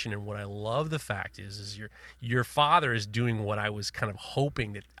information. And what I love the fact is your father is doing what I was kind of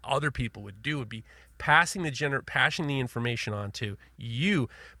hoping that other people would do, would be passing the information on to you,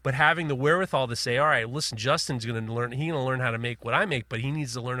 but having the wherewithal to say, all right, listen, Justin's going to learn how to make what I make, but he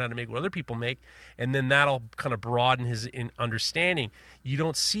needs to learn how to make what other people make, and then that'll kind of broaden his understanding. You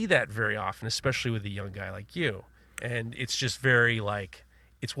don't see that very often, especially with a young guy like you, and it's just very, like,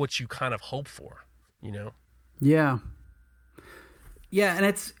 it's what you kind of hope for, you know? Yeah. Yeah, and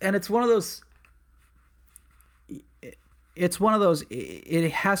it's one of those. It's one of those.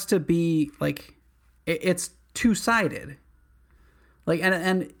 It has to be like, it's two-sided. Like,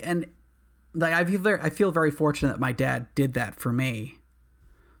 and like, I feel very fortunate that my dad did that for me.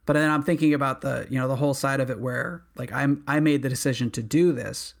 But then I'm thinking about the whole side of it where, like, I made the decision to do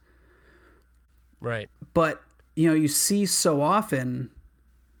this. Right. But, you see so often,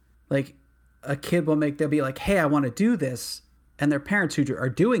 like, a kid they'll be like, hey, I want to do this. And their parents who are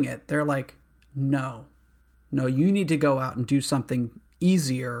doing it, they're like, no, you need to go out and do something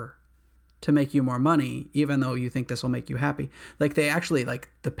easier to make you more money, even though you think this will make you happy. Like, they actually, like,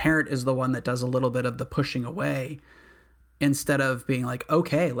 the parent is the one that does a little bit of the pushing away, instead of being like,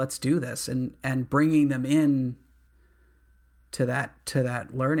 okay, let's do this, and bringing them in to that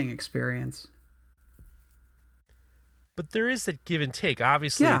learning experience. But there is that give and take.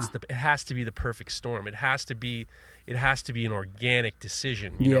 Obviously, yeah. It has to be the perfect storm. It has to be an organic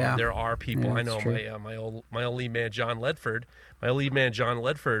decision. You know, there are people. Yeah, I know my old lead man John Ledford. My old lead man John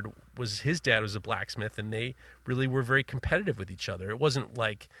Ledford his dad was a blacksmith, and they really were very competitive with each other. It wasn't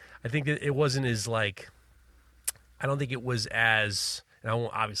like, I think that it wasn't as like, I don't think it was as. And I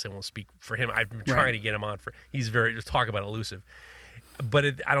won't speak for him. I've been trying to get him on he's very, just talk about elusive. But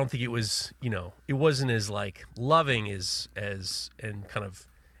I don't think it was, it wasn't as, like, loving as and kind of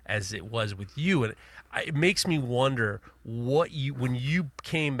as it was with you. And it makes me wonder when you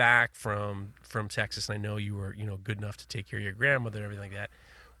came back from Texas, and I know you were, good enough to take care of your grandmother and everything like that,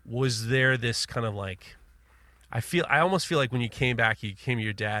 was there this kind of, like, I almost feel like when you came back, you came to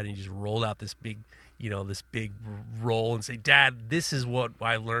your dad and you just rolled out this big roll and say, Dad, this is what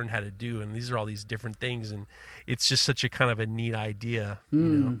I learned how to do, and these are all these different things, and it's just such a kind of a neat idea.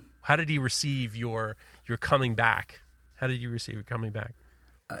 How did he receive your coming back? How did you receive your coming back?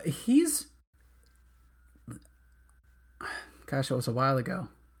 Gosh, it was a while ago.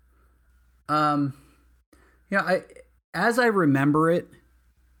 As I remember it,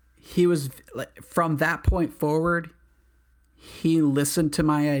 he was, like, from that point forward, he listened to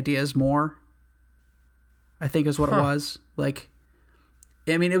my ideas more, I think is what it was. Like,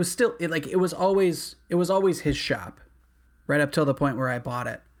 I mean, it was still it was always his shop right up till the point where I bought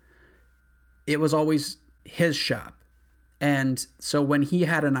it. It was always his shop. And so when he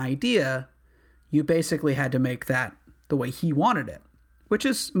had an idea, you basically had to make that the way he wanted it, which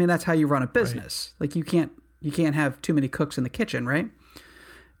is, I mean, that's how you run a business. Right. Like you can't have too many cooks in the kitchen. Right.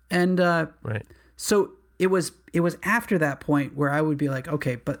 And, right. So it was after that point where I would be like,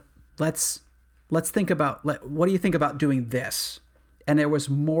 okay, but let's think about, what do you think about doing this? And there was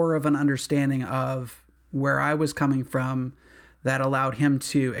more of an understanding of where I was coming from that allowed him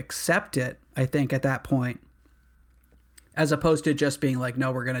to accept it, I think, at that point, as opposed to just being like,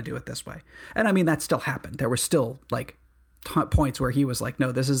 no, we're going to do it this way. And I mean, that still happened. There were still like points where he was like,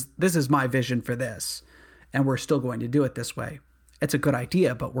 no, this is my vision for this, and we're still going to do it this way. It's a good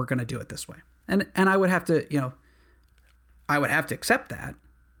idea, but we're going to do it this way. And I would have to, I would have to accept that,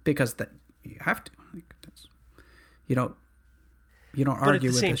 because that you have to. You don't argue with the chef. But at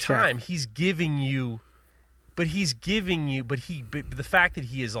the same time, chef. he's giving you. But the fact that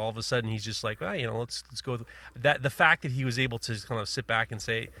he is all of a sudden, he's just like, well, let's go with that. The fact that he was able to kind of sit back and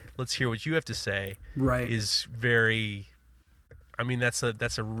say, let's hear what you have to say, right, is very. I mean, that's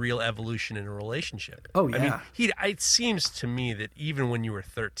a real evolution in a relationship. Oh yeah. I mean, it seems to me that even when you were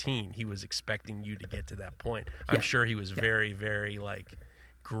 13, he was expecting you to get to that point. Yeah. I'm sure he was very, very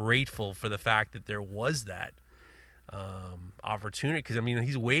grateful for the fact that there was that opportunity, because I mean,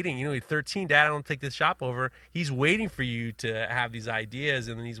 he's waiting. He's 13. Dad, I don't take this shop over. He's waiting for you to have these ideas,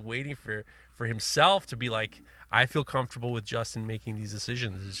 and then he's waiting for himself to be like, I feel comfortable with Justin making these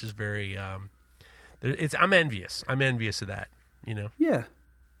decisions. It's just very. I'm envious. I'm envious of that. Yeah,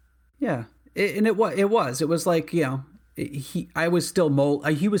 yeah. It was like, he was still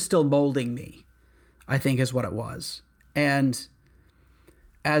molding me, I think, is what it was. And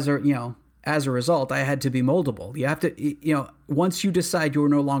as a result, I had to be moldable. You have to, once you decide you're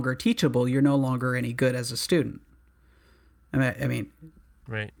no longer teachable, you're no longer any good as a student. I mean,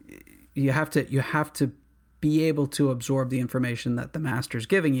 right. You have to be able to absorb the information that the master's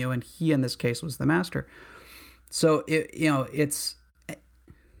giving you, and he, in this case, was the master. So it's,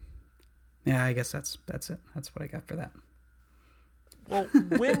 I guess that's it. That's what I got for that. Well,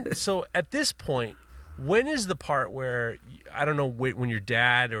 so at this point, when is the part where, I don't know, when your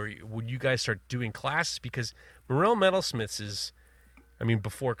dad or when you guys start doing classes? Because Morrell Metalsmiths is, I mean,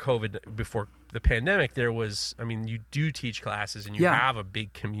 before COVID, before the pandemic, you do teach classes and you have a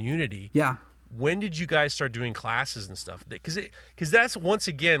big community. Yeah. When did you guys start doing classes and stuff? Because that's, once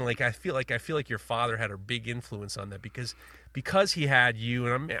again, I feel like your father had a big influence on that, because he had you,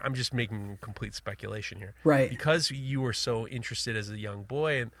 and I'm just making complete speculation here, right? Because you were so interested as a young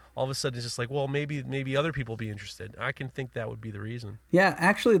boy, and all of a sudden it's just like, well, maybe other people be interested. I can think that would be the reason. Yeah,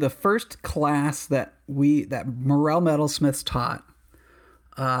 actually, the first class that Morrell Metalsmiths taught,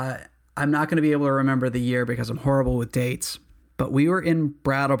 I'm not going to be able to remember the year because I'm horrible with dates, but we were in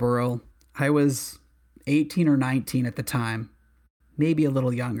Brattleboro. I was 18 or 19 at the time, maybe a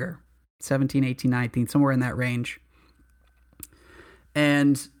little younger, 17, 18, 19, somewhere in that range.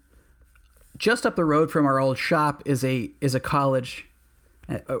 And just up the road from our old shop is a college.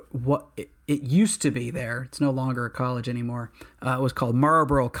 What it used to be there. It's no longer a college anymore. It was called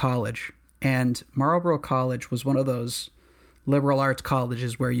Marlborough College. And Marlborough College was one of those liberal arts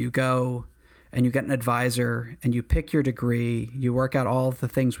colleges where you go and you get an advisor and you pick your degree, you work out all of the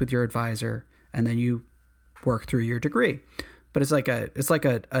things with your advisor, and then you work through your degree. But it's like a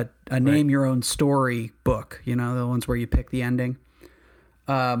name your own story book, the ones where you pick the ending.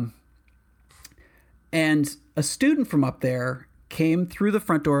 And a student from up there came through the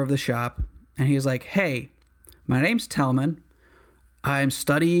front door of the shop, and he was like, "Hey, my name's Telman. I'm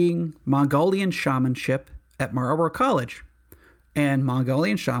studying Mongolian shamanship at Marlborough College. And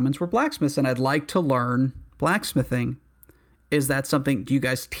Mongolian shamans were blacksmiths, and I'd like to learn blacksmithing. Is that something, do you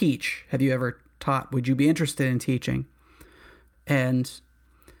guys teach? Have you ever taught? Would you be interested in teaching?" And,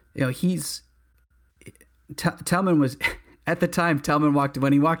 Telman was, at the time,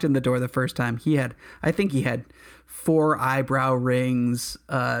 when he walked in the door the first time, I think he had 4 eyebrow rings,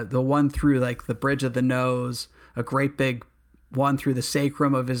 the one through the bridge of the nose, a great big one through the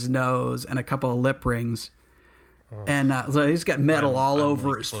sacrum of his nose, and a couple of lip rings. And so he's got metal all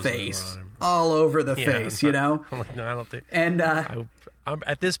over his face, all over the face, I'm like, no, I don't think. And I'm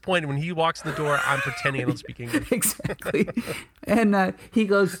at this point, when he walks in the door, I'm pretending I don't speak English. Exactly. And he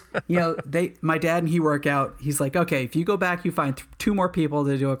goes, my dad and he work out. He's like, okay, if you go back, you find 2 more people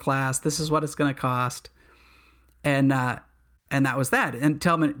to do a class. This is what it's going to cost. And that was that. And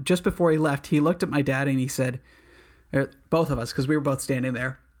Telman, just before he left, he looked at my dad and he said, both of us, because we were both standing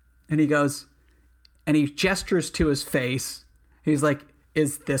there. And he goes, and he gestures to his face. He's like,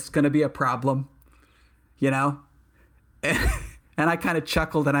 is this going to be a problem? You know? And I kind of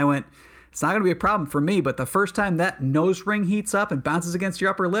chuckled and I went, it's not going to be a problem for me, but the first time that nose ring heats up and bounces against your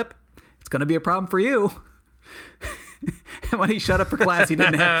upper lip, it's going to be a problem for you. And when he shut up for class, he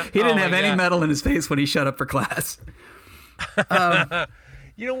didn't have any metal in his face when he shut up for class.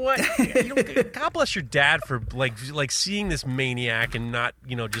 You know what? God bless your dad for like seeing this maniac and not,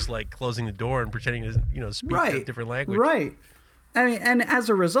 just like closing the door and pretending to, speak a different language. Right. I mean, and as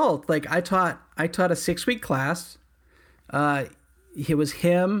a result, like I taught a 6-week class. It was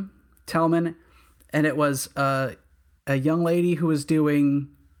him, Tellman, and it was a young lady who was doing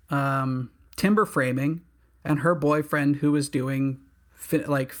timber framing, and her boyfriend who was doing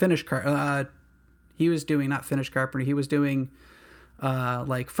finished he was doing not finished carpentry. He was doing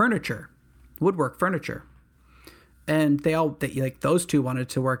like furniture, woodwork furniture, and those two wanted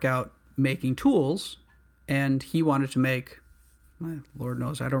to work out making tools, and he wanted to make, Lord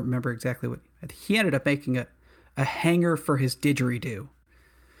knows, I don't remember exactly what he ended up making a hanger for his didgeridoo.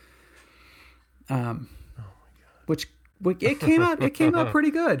 Oh my God. Which it came out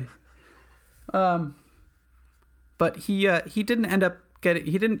pretty good. But he didn't end up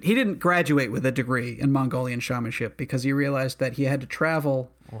he didn't graduate with a degree in Mongolian shamanship because he realized that he had to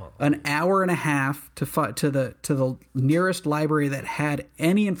travel an hour and a half to the nearest library that had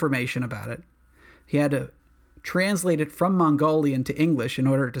any information about it. He had to translate it from Mongolian to English in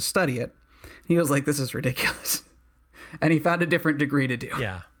order to study it. He was like, this is ridiculous. And he found a different degree to do.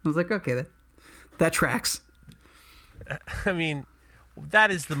 Yeah. I was like, okay, that tracks. I mean, that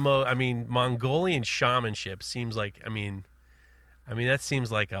is Mongolian shamanship seems like, that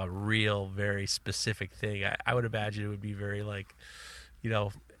seems like a real, very specific thing. I would imagine it would be very like, you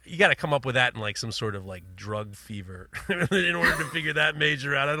got to come up with that in like some sort of like drug fever in order to figure that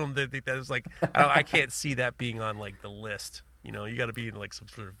major out. I don't think that is like, I can't see that being on like the list. You got to be in like some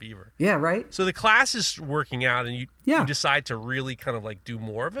sort of fever. Yeah, right. So the class is working out, and you decide to really kind of like do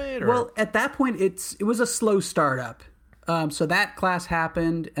more of it. Or? Well, at that point, it was a slow startup. So that class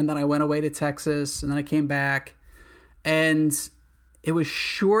happened, and then I went away to Texas, and then I came back, and it was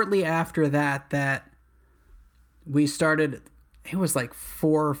shortly after that we started. It was like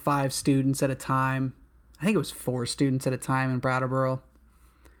 4 or 5 students at a time. I think it was 4 students at a time in Brattleboro,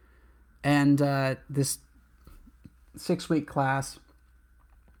 and this 6-week class,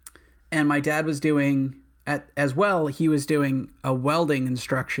 and my dad was doing as well. He was doing a welding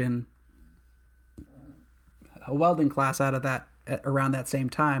class out of that around that same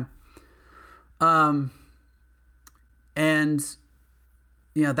time. And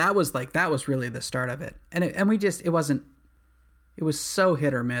that was really the start of it. And it was so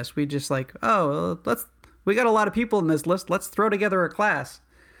hit or miss. We just like, we got a lot of people in this list. Let's throw together a class,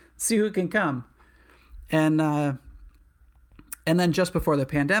 see who can come. And then just before the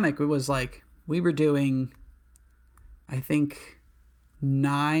pandemic, it was like we were doing, I think,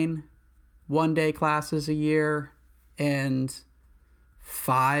 9 one-day classes a year and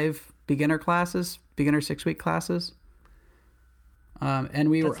 5 beginner 6-week classes. And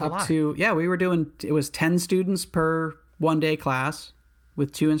we were up to, we were doing, it was 10 students per one-day class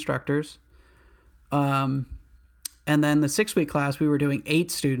with 2 instructors. And then the 6-week class, we were doing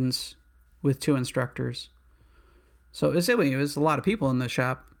 8 students with 2 instructors. So it was a lot of people in the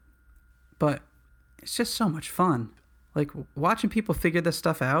shop, but it's just so much fun. Like watching people figure this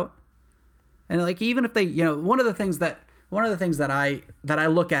stuff out. And like, even if they, one of the things that I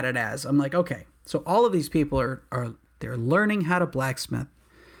look at it as, I'm like, okay, so all of these people they're learning how to blacksmith,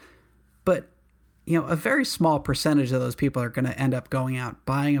 but a very small percentage of those people are going to end up going out,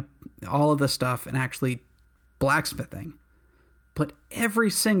 buying all of the stuff and actually blacksmithing. But every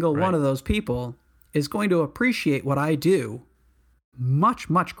single one of those people is going to appreciate what I do much,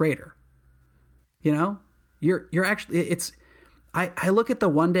 much greater. You're actually, I look at the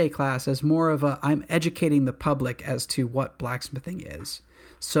one-day class as more of I'm educating the public as to what blacksmithing is,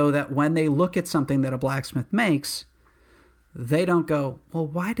 so that when they look at something that a blacksmith makes, they don't go, well,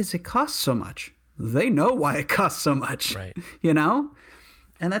 why does it cost so much? They know why it costs so much, right?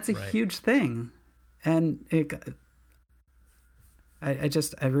 And that's a huge thing. And I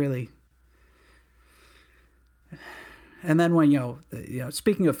really. And then when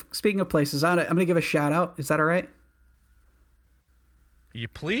speaking of places, I'm going to give a shout out. Is that all right? You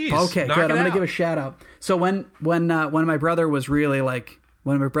please. Okay, good. I'm going to give a shout out. So when my brother was really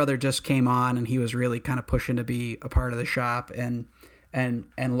when my brother just came on and he was really kind of pushing to be a part of the shop and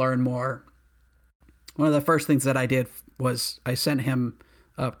learn more, one of the first things that I did was I sent him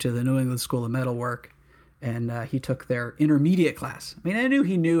up to the New England School of Metalwork, and he took their intermediate class. I mean, I knew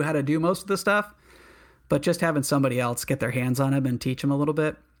he knew how to do most of the stuff, but just having somebody else get their hands on him and teach him a little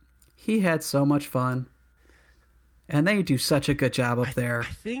bit, he had so much fun. And they do such a good job up there. I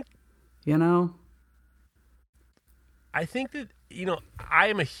think, you know, I think that, you know, I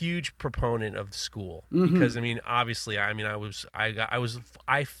am a huge proponent of the school because, I mean, obviously, I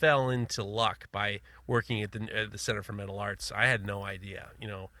fell into luck by working at the Center for Metal Arts. I had no idea, you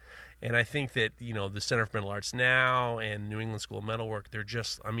know, and I think that, you know, the Center for Metal Arts now and New England School of Metalwork, they're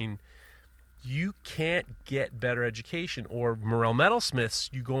just, I mean, you can't get better education. Or Morel Metalsmiths,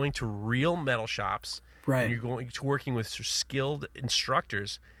 you're going to real metal shops, right? And you're going to working with skilled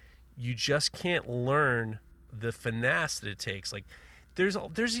instructors. You just can't learn the finesse that it takes. Like there's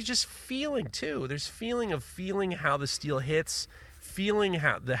just feeling too. There's feeling how the steel hits, feeling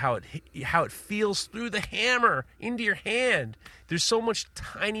how it feels through the hammer into your hand. There's so much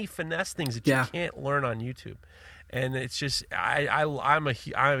tiny finesse things that you can't learn on YouTube. And it's just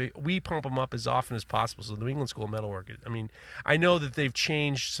we pump them up as often as possible. So the New England School of Metalwork, I mean, I know that they've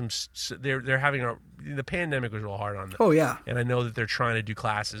changed some. They're having the pandemic was real hard on them. Oh yeah, and I know that they're trying to do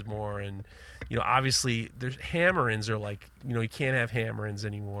classes more. And you know, obviously, there's hammer-ins are like, you know, you can't have hammer-ins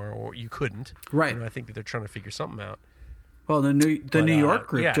anymore, or you couldn't. Right. You know, I think that they're trying to figure something out. Well, the New York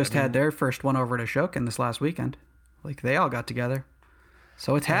group had their first one over at Ashokan this last weekend. Like they all got together.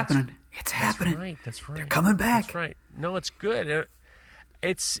 So it's happening. It's happening. That's right. They're coming back. That's right. No, it's good.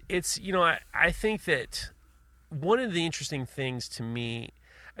 It's you know, I think that one of the interesting things to me,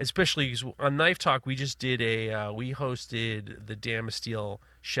 especially on Knife Talk, we just did we hosted the Damasteel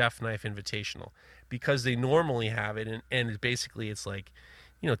Chef Knife Invitational because they normally have it, and basically it's like,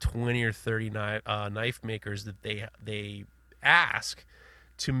 you know, 20 or 30 knife makers that they ask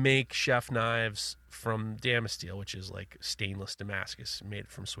to make chef knives from Damasteel, which is like stainless Damascus made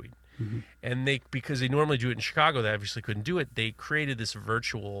from Sweden. Mm-hmm. And because they normally do it in Chicago, they obviously couldn't do it. They created this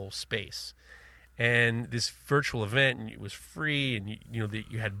virtual space, and this virtual event, and it was free, and you know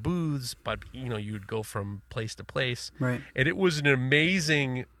you had booths, but you know you would go from place to place, right? And it was an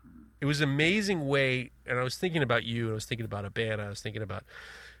amazing way. And I was thinking about you, and I was thinking about Abana, I was thinking about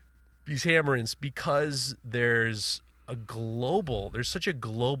these hammer-ins because there's such a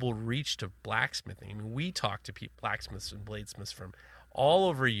global reach to blacksmithing. I mean, we talk to blacksmiths and bladesmiths from all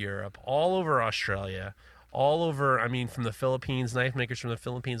over Europe, all over Australia, all over, I mean, from the Philippines, knife makers from the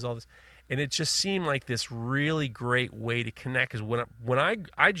Philippines, all this. And it just seemed like this really great way to connect. Because when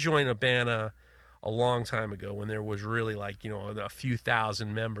I joined Abana a long time ago, when there was really like, you know, a few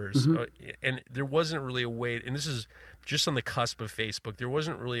thousand members, and there wasn't really a way, and this is just on the cusp of Facebook, there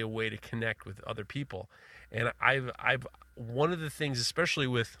wasn't really a way to connect with other people. And I've one of the things, especially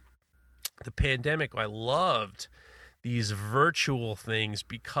with the pandemic, I loved these virtual things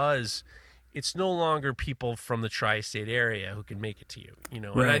because it's no longer people from the tri-state area who can make it to you, you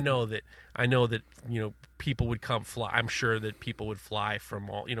know. Right. And I know that you know people would fly. I'm sure that people would fly from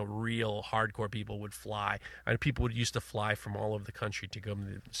all, you know, real hardcore people would fly, and people would used to fly from all over the country to go to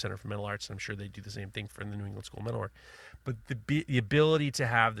the Center for Metal Arts. And I'm sure they do the same thing for the New England School of Metalwork. But the ability to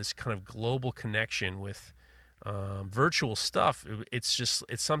have this kind of global connection with virtual stuff, it's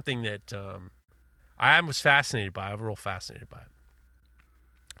something that I was fascinated by. I'm real fascinated by it.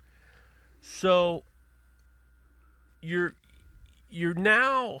 So you're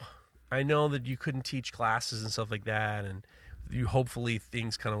now, I know that you couldn't teach classes and stuff like that, and you hopefully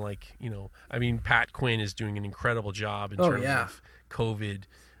things kind of like, you know, I mean, Pat Quinn is doing an incredible job in terms of COVID.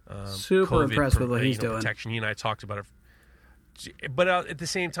 Super impressed with what he's doing. Protection. He and I talked about it, but at the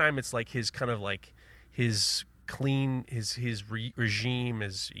same time, it's like his kind of like his clean regime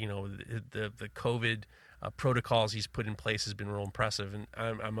is, you know, the COVID protocols he's put in place has been real impressive, and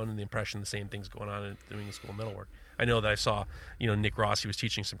I'm under the impression the same thing's going on at the New England School of Metalwork. I know that I saw, you know, Nick Rossi was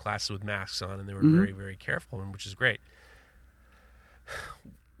teaching some classes with masks on, and they were very, very careful, which is great.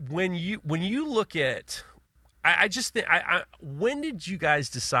 When you look at, I just think, when did you guys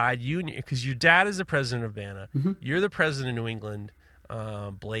decide, because your dad is the president of Abana, you're the president of New England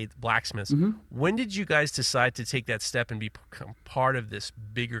Blacksmiths. When did you guys decide to take that step and become part of this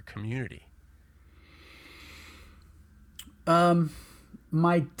bigger community?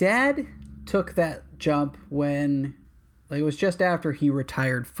 My dad took that jump when, like, it was just after he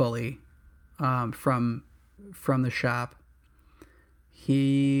retired fully from the shop.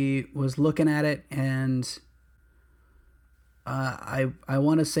 He was looking at it, and I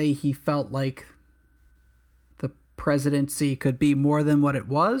want to say he felt like the presidency could be more than what it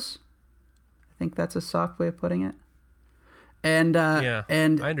was. I think that's a soft way of putting it. And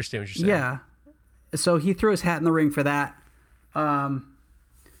and I understand what you're saying. Yeah, so he threw his hat in the ring for that. And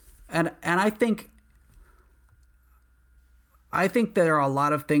I think I think there are a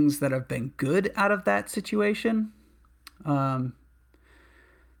lot of things that have been good out of that situation.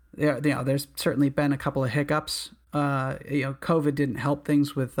 There's certainly been a couple of hiccups. COVID didn't help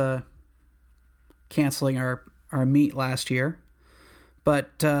things with canceling our meet last year, but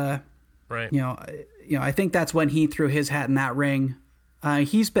right. I think that's when he threw his hat in that ring.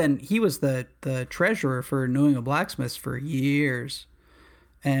 He was the treasurer for New England Blacksmiths for years,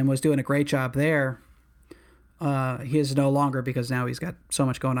 and was doing a great job there. He is no longer, because now he's got so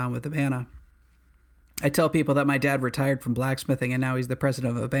much going on with Abana. I tell people that my dad retired from blacksmithing, and now he's the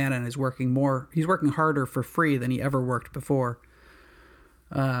president of Abana and is working harder for free than he ever worked before.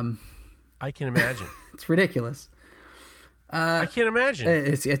 I can imagine. It's ridiculous. I can't imagine.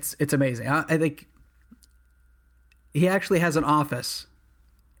 It's amazing. I think he actually has an office,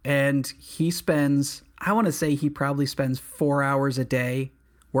 and I want to say he probably spends 4 hours a day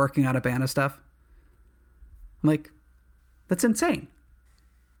working on Abana stuff. I'm like, that's insane.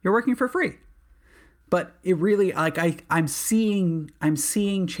 You're working for free. But it really, I'm seeing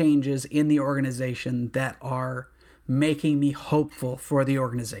changes in the organization that are making me hopeful for the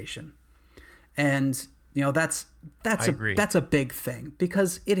organization. And that's a big thing,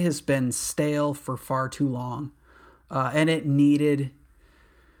 because it has been stale for far too long, and it needed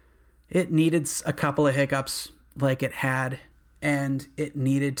a couple of hiccups like it had, and it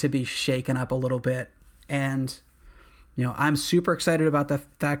needed to be shaken up a little bit. And I'm super excited about the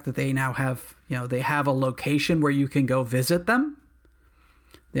fact that they now have they have a location where you can go visit them.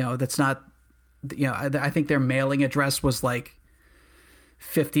 That's not I think their mailing address was like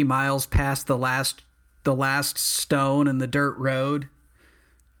 50 miles past the last stone in the dirt road.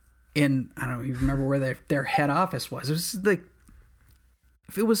 I don't even remember where their head office was. It was like,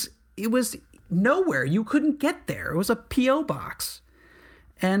 it was nowhere. You couldn't get there. It was a P.O. box.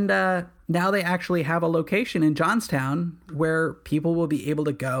 And now they actually have a location in Johnstown where people will be able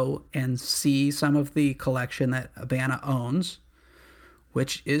to go and see some of the collection that Abana owns,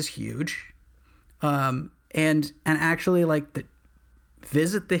 which is huge. And actually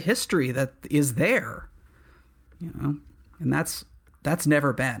visit the history that is there, and that's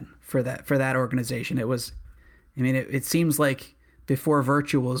never been for that organization. It seems like before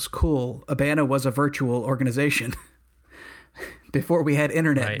virtual was cool, Abana was a virtual organization. Before we had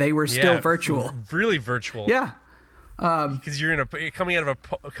internet, right. They were still virtual, really virtual. Yeah, because you're coming out of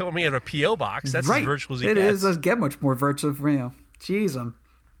a PO box. That's right. As virtual as it gets. It doesn't get much more virtual. Jeez,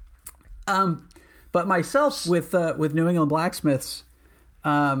 But myself with New England Blacksmiths,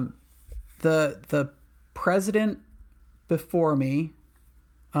 the president before me,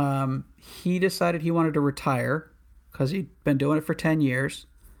 he decided he wanted to retire because he'd been doing it for 10 years.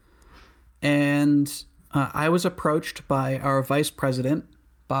 And I was approached by our vice president,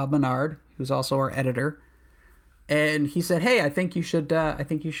 Bob Menard, who's also our editor. And he said, "Hey, I think you should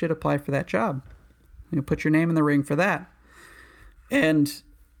apply for that job. Put your name in the ring for that." And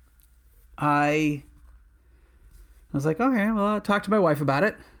I was like, "Okay, well, I'll talk to my wife about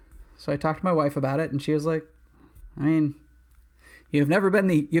it." So I talked to my wife about it, and she was like, you've never been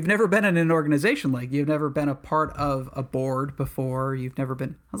in an organization, you've never been a part of a board before. You've never been.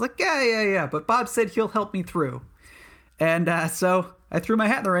 I was like, yeah. But Bob said he'll help me through. And so I threw my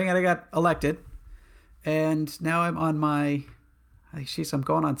hat in the ring and I got elected. And now I'm on I'm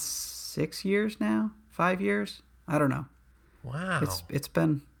going on 6 years now, 5 years. I don't know. Wow. It's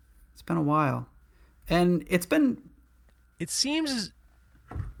been a while. And it seems,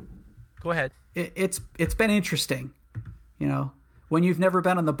 go ahead. It's been interesting, when you've never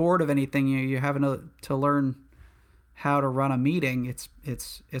been on the board of anything, you're having to learn how to run a meeting.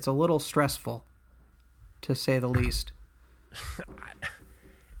 It's a little stressful, to say the least.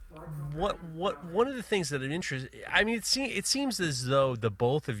 One of the things that it interests, it seems as though the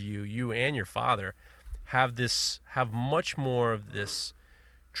both of you and your father, have much more of this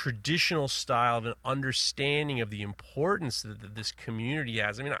traditional style of an understanding of the importance that this community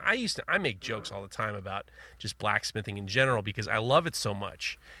has. I make jokes all the time about just blacksmithing in general because I love it so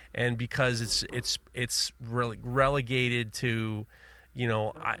much, and because it's really relegated to,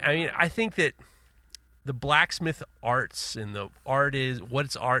 I think that the blacksmith arts and the art is what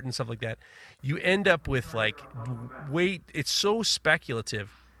it's art and stuff like that, you end up with it's so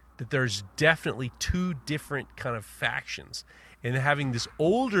speculative that there's definitely two different kind of factions. And having this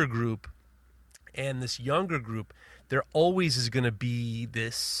older group and this younger group, there always is going to be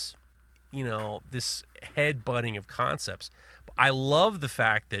this, this head-butting of concepts. I love the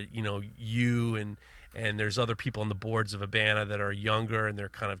fact that, you and there's other people on the boards of Abana that are younger and they're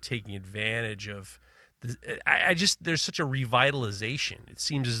kind of taking advantage of this. There's such a revitalization. It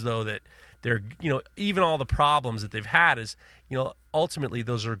seems as though that they're, even all the problems that they've had is, ultimately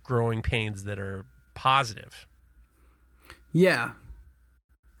those are growing pains that are positive. Yeah.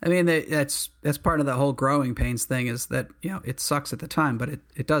 I mean, that's part of the whole growing pains thing, is that, it sucks at the time, but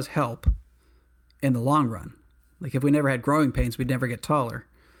it does help in the long run. Like, if we never had growing pains, we'd never get taller.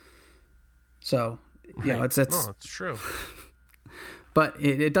 So, Right. it's true. But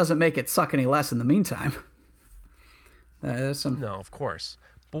it doesn't make it suck any less in the meantime. No, of course.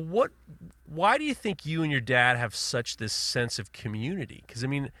 But why do you think you and your dad have such this sense of community? Because, I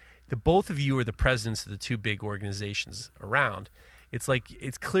mean, the both of you are the presidents of the two big organizations around. It's like,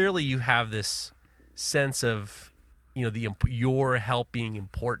 it's clearly you have this sense of, your help being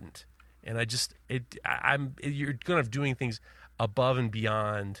important. And you're kind of doing things above and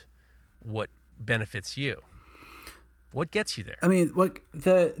beyond what benefits you. What gets you there? I mean,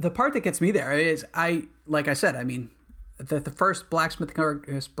 the part that gets me there is, like I said, I mean, the first blacksmith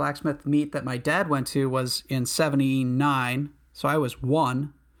meet that my dad went to was in 1979, so I was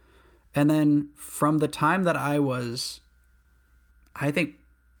 1. And then from the time that I was, I think,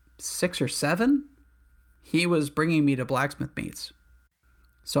 6 or 7, he was bringing me to blacksmith meets.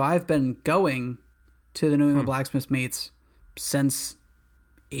 So I've been going to the New England blacksmith meets since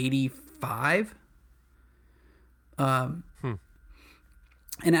 1985.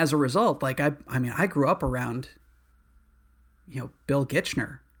 And as a result, like, I grew up around, Bill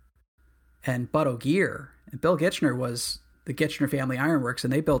Gitchner and Bud O'Gear. And Bill Gitchner was the Gitchner Family Ironworks,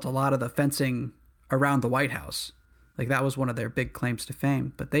 and they built a lot of the fencing around the White House. Like, that was one of their big claims to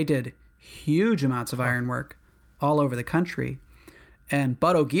fame. But they did huge amounts of ironwork all over the country. And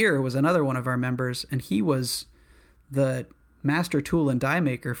Bud O'Gear was another one of our members, and he was the master tool and die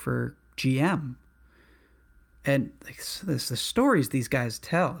maker for GM. And like, the stories these guys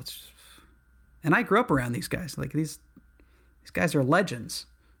tell, and I grew up around these guys. Like, these guys are legends,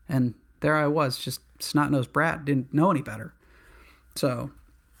 and there I was, just snot-nosed brat, didn't know any better. So,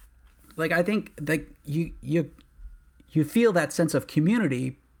 like, I think that you feel that sense of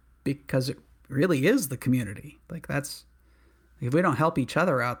community because it really is the community. Like, that's, if we don't help each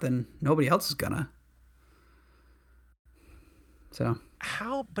other out, then nobody else is gonna. So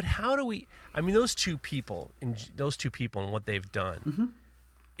how do we, I mean, those two people and what they've done,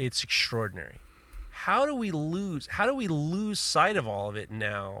 it's extraordinary. How do we lose sight of all of it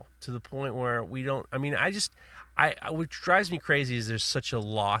now to the point where we don't, I mean, what drives me crazy is there's such a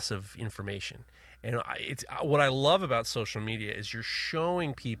loss of information. And what I love about social media is you're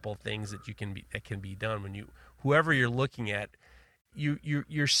showing people things that can be done when whoever you're looking at,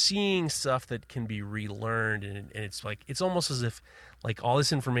 you're seeing stuff that can be relearned, and it's like, it's almost as if like all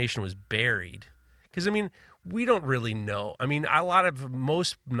this information was buried. Because, I mean, we don't really know. I mean,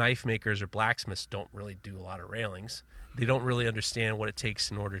 most knife makers or blacksmiths don't really do a lot of railings. They don't really understand what it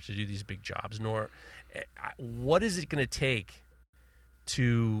takes in order to do these big jobs, nor what is it going to take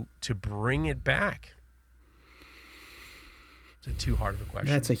to bring it back. It's too hard of a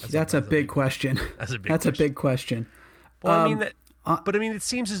question. That's a big question. That's a big question. Well, I mean but I mean, it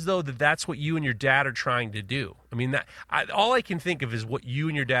seems as though that's what you and your dad are trying to do. I mean, all I can think of is what you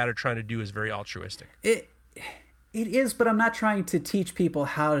and your dad are trying to do is very altruistic. It is, but I'm not trying to teach people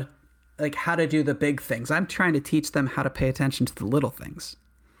how to do the big things. I'm trying to teach them how to pay attention to the little things.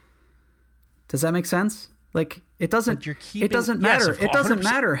 Does that make sense? Like, it doesn't matter. Yes, it doesn't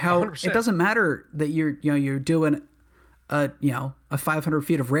matter how 100%. It doesn't matter that you're doing a 500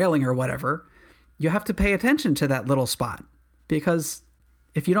 feet of railing or whatever. You have to pay attention to that little spot, because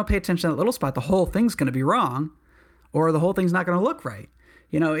if you don't pay attention to that little spot, the whole thing's going to be wrong, or the whole thing's not going to look right.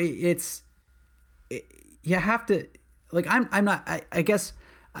 You have to, like, I'm not, I guess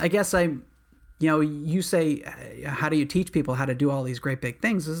I'm, you say, how do you teach people how to do all these great big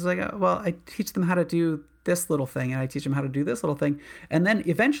things? It's like, well, I teach them how to do this little thing, and I teach them how to do this little thing. And then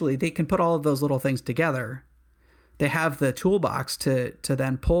eventually they can put all of those little things together. They have the toolbox to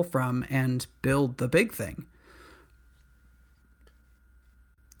then pull from and build the big thing.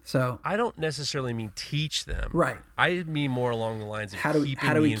 So I don't necessarily mean teach them. Right. I mean more along the lines of how do we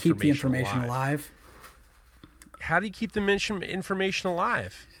keep the information alive? How do you keep the information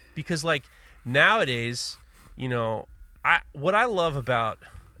alive? Because, like, nowadays, what I love about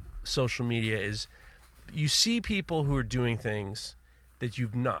social media is you see people who are doing things that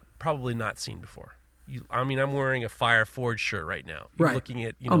you've probably not seen before. I'm wearing a Fire Forge shirt right now. You're right. Looking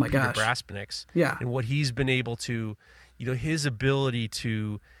at Peter Braspinix, yeah, and what he's been able to, his ability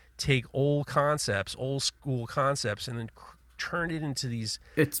to take old school concepts, and then turn it into these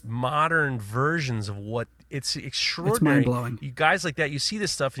modern versions of what it's extraordinary. It's mind blowing. You guys like that, you see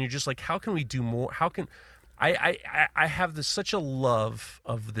this stuff, and you're just like, how can we do more? I have such a love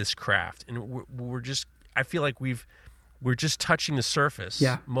of this craft, and we're just, I feel like we're just touching the surface.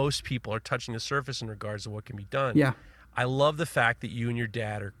 Yeah. Most people are touching the surface in regards to what can be done. Yeah. I love the fact that you and your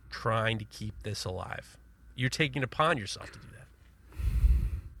dad are trying to keep this alive. You're taking it upon yourself to do that.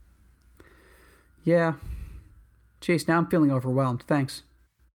 Yeah. Chase, now I'm feeling overwhelmed. Thanks.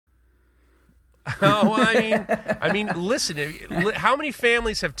 Oh, I mean, listen. How many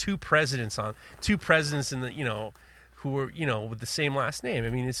families have two presidents in the, who are, with the same last name? I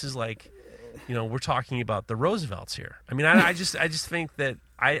mean, this is like, we're talking about the Roosevelts here. I mean, I just think that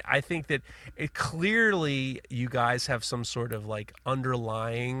I think that it clearly you guys have some sort of like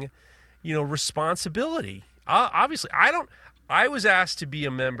underlying, responsibility. Obviously, I was asked to be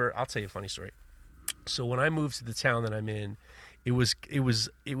a member. I'll tell you a funny story. So when I moved to the town that I'm in, it was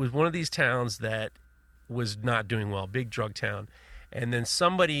one of these towns that was not doing well, big drug town. And then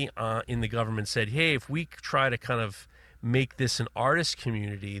somebody in the government said, hey, if we try to kind of make this an artist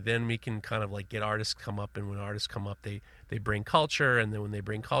community, then we can kind of like get artists come up, and when artists come up, they bring culture, and then when they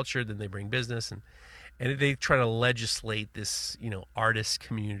bring culture, then they bring business, and they try to legislate this, artist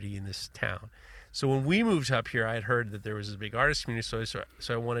community in this town. So when we moved up here, I had heard that there was this big artist community, so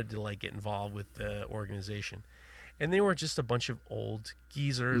I wanted to like get involved with the organization. And they were just a bunch of old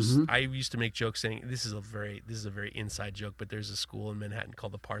geezers. Mm-hmm. I used to make jokes saying this is a very inside joke, but there's a school in Manhattan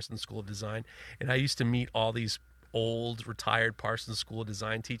called the Parsons School of Design, and I used to meet all these old retired Parsons School of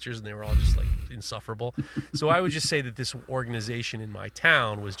Design teachers, and they were all just like insufferable. So I would just say that this organization in my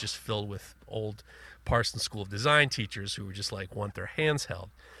town was just filled with old Parsons School of Design teachers who were just like want their hands held.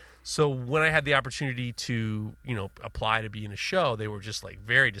 So when I had the opportunity to, apply to be in a show, they were just like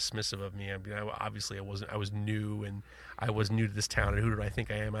very dismissive of me. I mean, obviously I was new, and I was new to this town, and who did I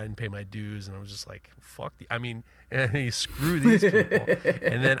think I am? I didn't pay my dues, and I was just like, screw these people.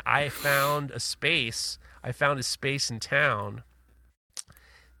 And then I found a space in town.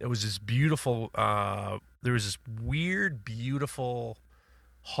 It was this beautiful, there was this weird, beautiful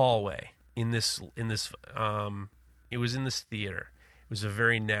hallway in this, it was in this theater. It was a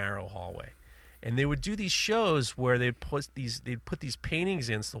very narrow hallway, and they would do these shows where they'd put these paintings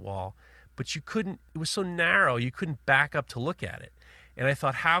against the wall, but you couldn't. It was so narrow you couldn't back up to look at it. And I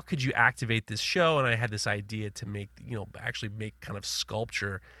thought, how could you activate this show? And I had this idea to make actually make kind of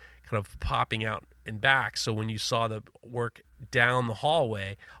sculpture, kind of popping out and back. So when you saw the work down the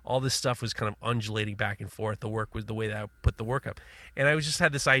hallway, all this stuff was kind of undulating back and forth. The work was the way that I put the work up. And I just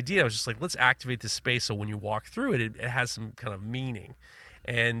had this idea. I was just like, let's activate this space so when you walk through it, it has some kind of meaning.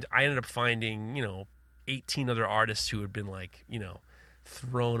 And I ended up finding, 18 other artists who had been like,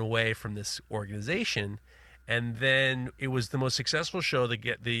 thrown away from this organization. And then it was the most successful show that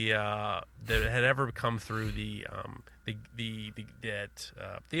had ever come through the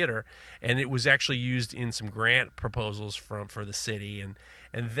theater, and it was actually used in some grant proposals for the city, and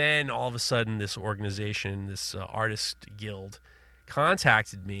then all of a sudden this organization, this artist guild,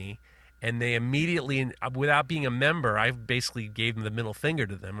 contacted me, and they immediately, without being a member, I basically gave them the middle finger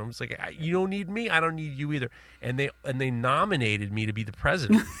to them. I was like, you don't need me, I don't need you either, and they nominated me to be the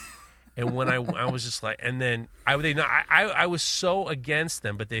president. And when I was just like, and then I was so against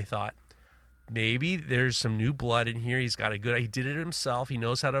them, but they thought maybe there's some new blood in here. He did it himself. He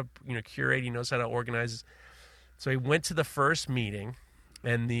knows how to, curate. He knows how to organize. So I went to the first meeting,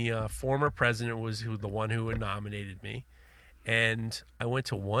 and the former president was the one who had nominated me. And I went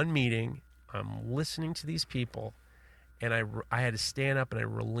to one meeting. I'm listening to these people, and I had to stand up, and I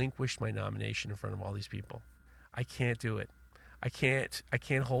relinquished my nomination in front of all these people. I can't do it. I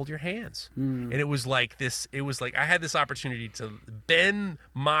can't hold your hands. And it was like this, I had this opportunity to bend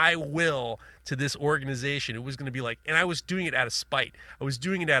my will to this organization. It was going to be like, and I was doing it out of spite. I was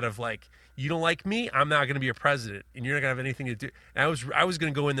doing it out of like, you don't like me, I'm not going to be a president, and you're not going to have anything to do. And I was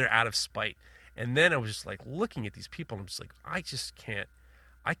going to go in there out of spite. And then I was just like looking at these people, and I'm just like, I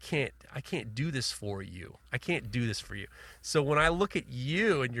can't do this for you. I can't do this for you. So when I look at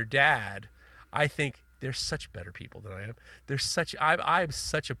you and your dad, I think, they're such better people than I am. I'm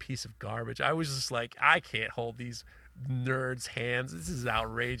such a piece of garbage. I was just like, I can't hold these nerds' hands. This is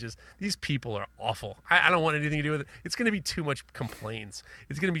outrageous. These people are awful. I don't want anything to do with it. It's going to be too much complaints.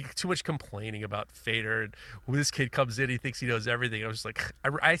 It's going to be too much complaining about Fader. And when this kid comes in, he thinks he knows everything. I was like,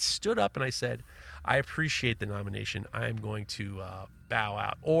 I stood up and I said, I appreciate the nomination. I'm going to bow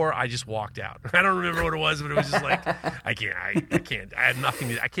out. Or I just walked out. I don't remember what it was, but it was just like, I can't. I had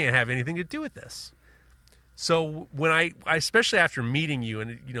nothing. I can't have anything to do with this. So when I especially after meeting you,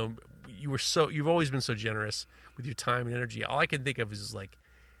 and you've always been so generous with your time and energy, all I can think of is like,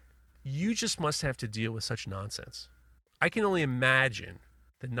 you just must have to deal with such nonsense. I can only imagine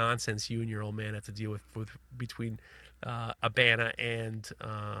the nonsense you and your old man have to deal with between Abana and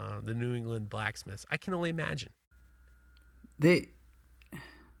the New England Blacksmiths. I can only imagine.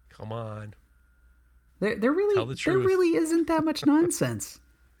 Come on. There really isn't that much nonsense.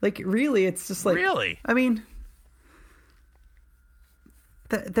 Like, really, it's just like... Really? I mean...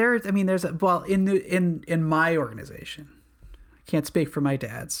 there's in my organization, I can't speak for my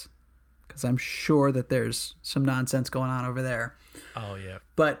dad's because I'm sure that there's some nonsense going on over there. Oh yeah,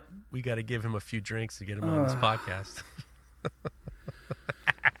 but we got to give him a few drinks to get him on this podcast.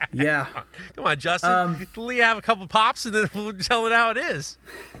 Yeah, come on, Justin. Lee, have a couple pops and then we'll tell it how it is.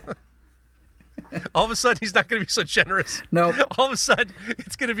 All of a sudden, he's not going to be so generous. No. All of a sudden,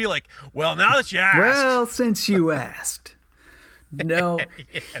 it's going to be like, well, now that you asked. Well, since you asked. No,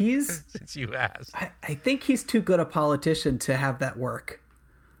 he's... Since you asked. I think he's too good a politician to have that work.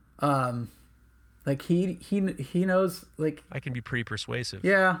 Like, he knows, like... I can be pretty persuasive.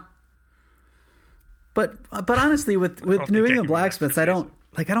 Yeah. But honestly, with New England Blacksmiths, I don't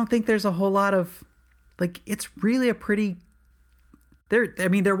think there's a whole lot of... Like, it's really a pretty...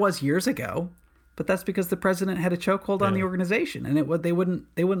 There was years ago, but that's because the president had a chokehold on the organization, and they wouldn't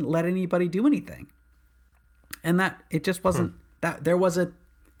let anybody do anything. And that it just wasn't that there was a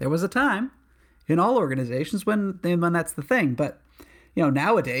time in all organizations when that's the thing. But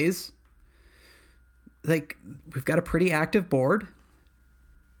nowadays, like, we've got a pretty active board,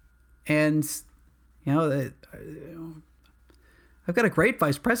 and I've got a great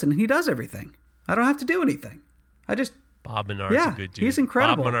vice president. He does everything. I don't have to do anything. Bob Menard's a good dude. He's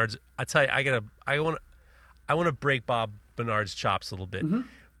incredible. Bob Menard's. I tell you, I want to break Bob Menard's chops a little bit. Mm-hmm.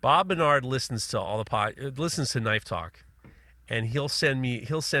 Bob Menard listens to listens to Knife Talk, and he'll send me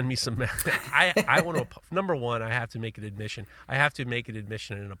some. I want to. Number one, I have to make an admission. I have to make an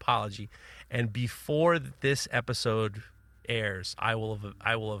admission and an apology. And before this episode airs, I will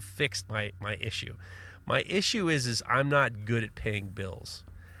have fixed my issue. My issue is I'm not good at paying bills.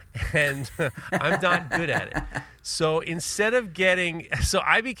 And I'm not good at it. So instead of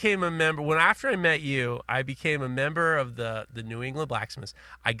I became a member. After I met you, I became a member of the New England Blacksmiths.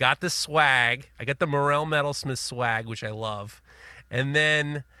 I got the swag. I got the Morel Metalsmith swag, which I love. And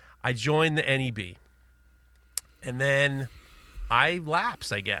then I joined the NEB. And then I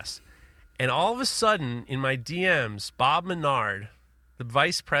lapsed, I guess. And all of a sudden, in my DMs, Bob Menard, the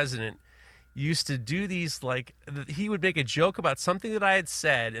vice president, used to do these, like, he would make a joke about something that I had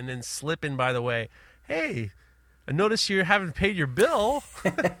said and then slip in, by the way, hey, I notice you haven't paid your bill.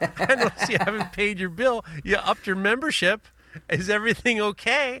 I notice you haven't paid your bill. You upped your membership. Is everything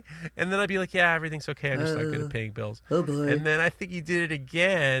okay? And then I'd be like, yeah, everything's okay. I'm just not good at paying bills. Oh boy. And then I think he did it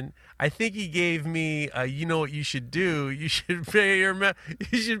again. I think he gave me, you know what you should do? You should pay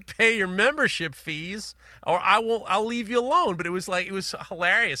your membership fees, or I'll leave you alone. But it was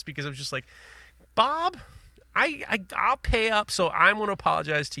hilarious because I was just like, Bob, I'll pay up, so I'm going to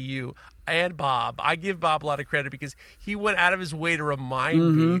apologize to you and Bob. I give Bob a lot of credit because he went out of his way to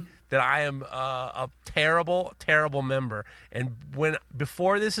remind me that I am a terrible, terrible member. And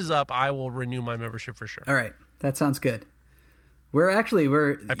before this is up, I will renew my membership for sure. All right, that sounds good. I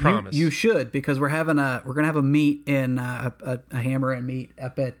promise you should, because we're gonna have a meet in a hammer and meet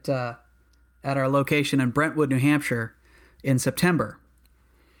up at our location in Brentwood, New Hampshire, in September.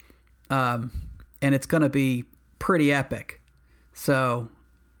 And it's gonna be pretty epic. So,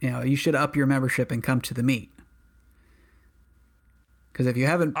 you should up your membership and come to the meet. Because if you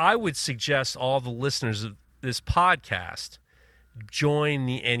haven't... I would suggest all the listeners of this podcast join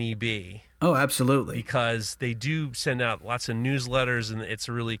the NEB. Oh, absolutely. Because they do send out lots of newsletters, and it's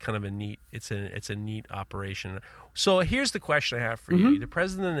really kind of a neat operation. So here's the question I have for you. The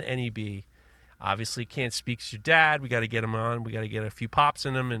president of the NEB obviously can't speak to your dad. We got to get him on. We got to get a few pops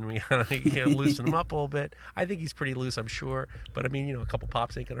in him, and we got to loosen him up a little bit. I think he's pretty loose, I'm sure. But, I mean, a couple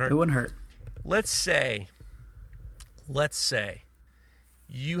pops ain't going to hurt. It wouldn't hurt. Let's say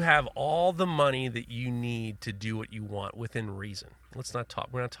you have all the money that you need to do what you want within reason. We're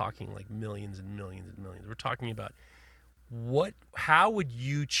not talking like millions and millions and millions. We're talking about how would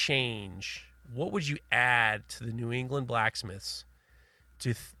you change, what would you add to the New England Blacksmiths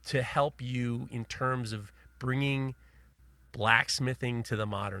to help you in terms of bringing blacksmithing to the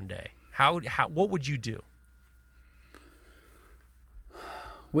modern day? What would you do?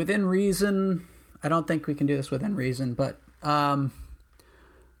 Within reason, I don't think we can do this within reason, but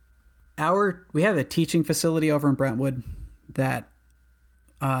we have a teaching facility over in Brentwood that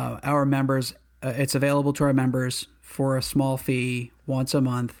our members, it's available to our members for a small fee twice a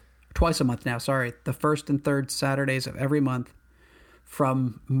month now, the first and third Saturdays of every month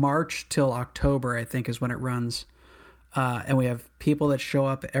from March till October, I think is when it runs. And we have people that show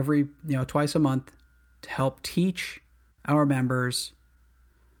up twice a month to help teach our members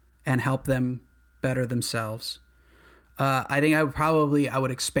and help them better themselves. I think I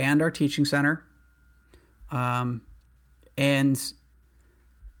would expand our teaching center. And,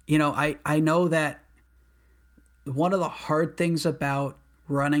 I know that one of the hard things about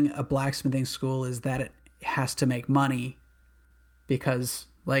running a blacksmithing school is that it has to make money because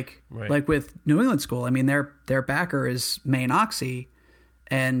like with New England School, I mean, their backer is Maine Oxy.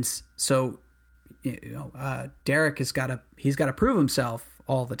 And so, Derek he's got to prove himself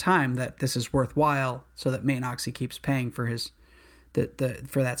all the time that this is worthwhile so that Maine Oxy keeps paying for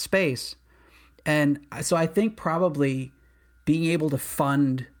for that space. And so I think probably being able to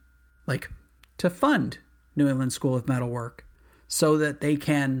fund New England School of Metalwork so that they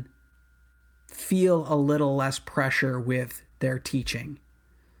can feel a little less pressure with their teaching.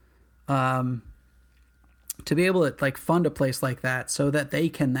 To be able to fund a place like that so that they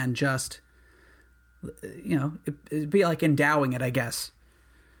can then just, it'd be like endowing it, I guess,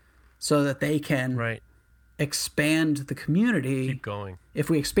 so that they can expand the community. Keep going. If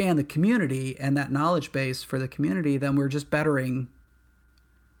we expand the community and that knowledge base for the community, then we're just bettering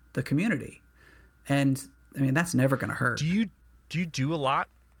the community. And I mean, that's never going to hurt. Do you do a lot?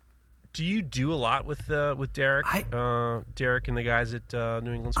 Do you do a lot with Derek? Derek and the guys at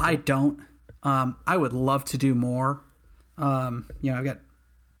New England School? I don't. I would love to do more. I've got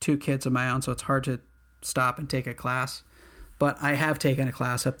 2 kids of my own, so it's hard to stop and take a class. But I have taken a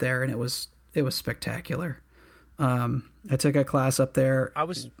class up there, and it was spectacular. I took a class up there. I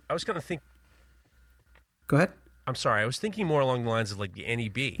was going to think. Go ahead. I'm sorry. I was thinking more along the lines of like the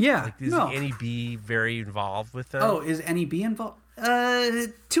NEB. Yeah. Is the NEB very involved with them? Oh, is NEB involved?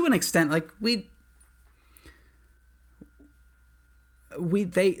 To an extent.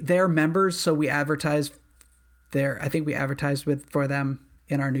 They're members, so we advertise I think we advertised for them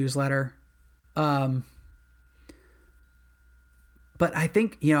in our newsletter. But I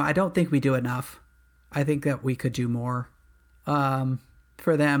think, I don't think we do enough. I think that we could do more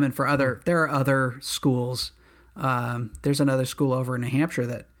for them and for there are other schools. There's another school over in New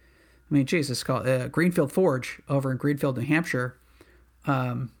Hampshire it's called Greenfield Forge over in Greenfield, New Hampshire.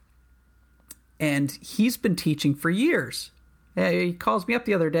 And he's been teaching for years. He calls me up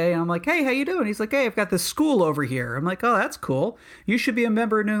the other day and I'm like, hey, how you doing? He's like, hey, I've got this school over here. I'm like, oh, that's cool. You should be a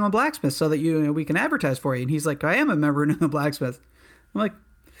member of New England Blacksmith so that we can advertise for you. And he's like, I am a member of New England Blacksmith. I'm like,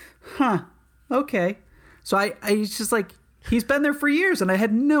 huh, okay. So he's just like, he's been there for years and I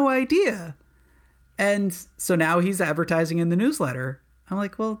had no idea. And so now he's advertising in the newsletter. I'm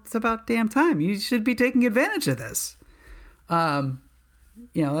like, well, it's about damn time. You should be taking advantage of this. So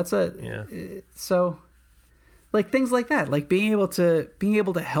things like that, like being able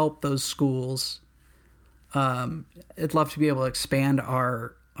to help those schools. I'd love to be able to expand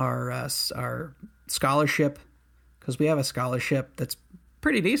our scholarship, because we have a scholarship that's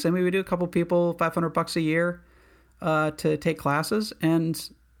pretty decent. I mean, we do a couple people $500 a year to take classes, and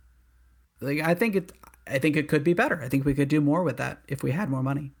I think it could be better. I think we could do more with that if we had more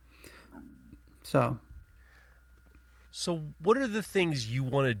money. So what are the things you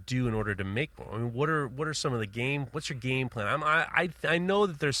want to do in order to make more? I mean, what are some of what's your game plan? I know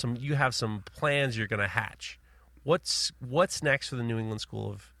that you have some plans you're going to hatch. What's next for the New England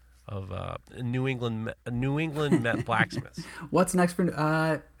School of New England Blacksmiths? What's next for you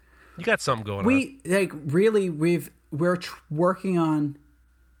got something going on. We're working on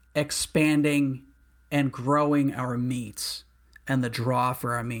expanding and growing our meets and the draw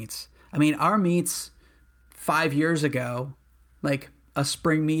for our meets. I mean, our meets 5 years ago, like a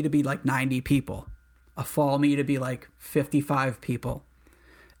spring meet to be like 90 people, a fall meet to be like 55 people.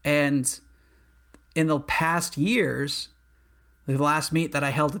 And in the past years, the last meet that I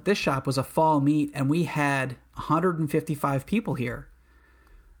held at this shop was a fall meet, and we had 155 people here.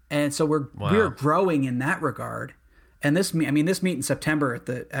 And so we're growing in that regard. And this meet in September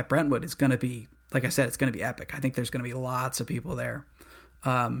at Brentwood is going to be, like I said, it's going to be epic. I think there's going to be lots of people there.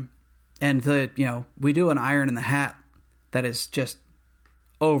 And we do an iron in the hat that is just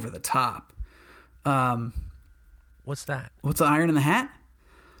over the top. What's that? What's an iron in the hat?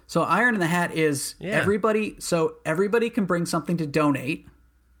 So iron in the hat is everybody can bring something to donate.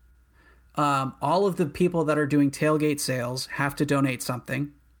 All of the people that are doing tailgate sales have to donate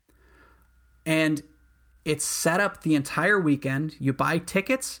something. And it's set up the entire weekend. You buy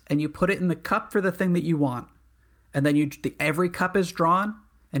tickets and you put it in the cup for the thing that you want. And then every cup is drawn,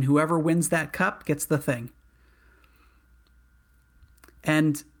 and whoever wins that cup gets the thing.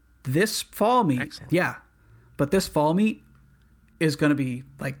 And this fall meet, excellent. But this fall meet is going to be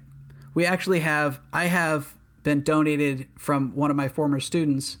like, I have been donated from one of my former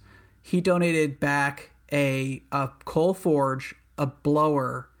students. He donated back a coal forge, a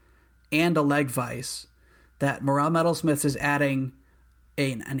blower, and a leg vise that Morel Metalsmiths is adding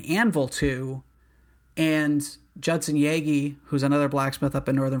an anvil to, and Judson Yagi, who's another blacksmith up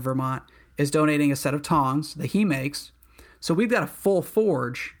in northern Vermont, is donating a set of tongs that he makes. So we've got a full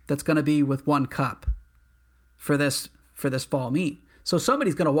forge that's going to be with one cup for this fall meet. So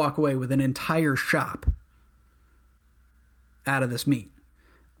somebody's going to walk away with an entire shop out of this meet.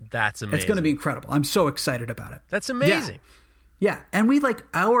 That's amazing. It's going to be incredible. I'm so excited about it. That's amazing. Yeah. And we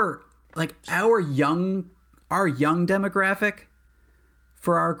our young demographic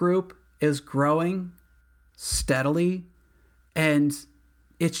for our group is growing steadily, and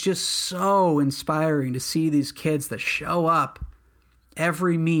it's just so inspiring to see these kids that show up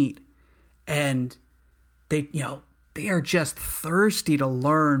every meet, and they are just thirsty to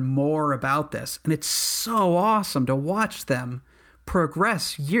learn more about this. And it's so awesome to watch them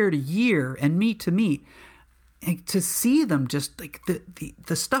progress year to year and meet to meet, and to see them just like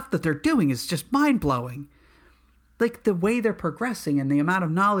the stuff that they're doing is just mind-blowing. Like the way they're progressing and the amount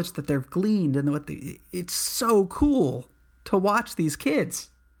of knowledge that they've gleaned, and it's so cool to watch these kids.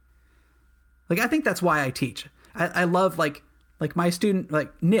 Like, I think that's why I teach. I love like my student,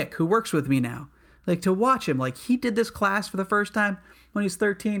 like Nick, who works with me now, like to watch him. Like, he did this class for the first time when he was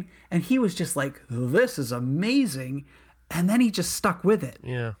 13, and he was just like, this is amazing. And then he just stuck with it.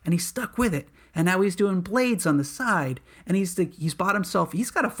 Yeah. And he stuck with it. And now he's doing blades on the side, and he's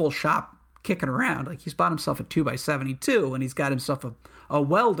got a full shop kicking around. Like, he's bought himself a 2x72, and he's got himself a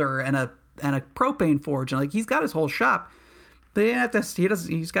welder and a propane forge, and like he's got his whole shop. But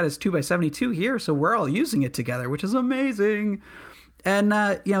he's got his 2x72 here, so we're all using it together, which is amazing. And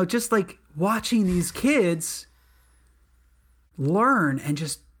just like watching these kids learn and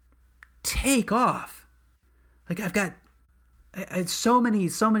just take off. Like, I had so many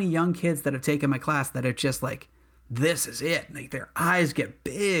young kids that have taken my class that are just like, this is it. Like, their eyes get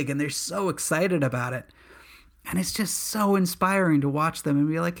big and they're so excited about it. And it's just so inspiring to watch them and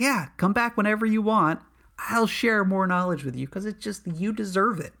be like, yeah, come back whenever you want. I'll share more knowledge with you, because it's just, you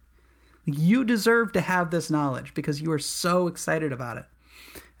deserve it. You deserve to have this knowledge because you are so excited about it.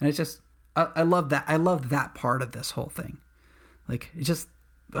 And it's just, I love that. I love that part of this whole thing. Like, it just,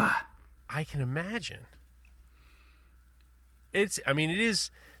 I can imagine.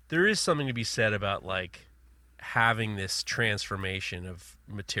 There is something to be said about like having this transformation of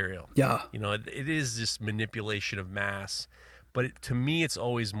material. Yeah. It is just manipulation of mass, but to me, it's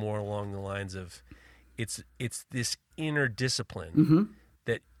always more along the lines of it's this inner discipline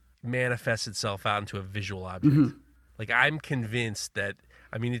that manifests itself out into a visual object. Like, I'm convinced that,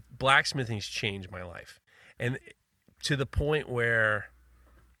 blacksmithing's changed my life, and to the point where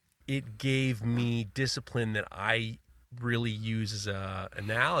it gave me discipline that I really use as a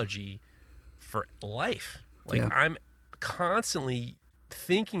analogy for life. Like, I'm constantly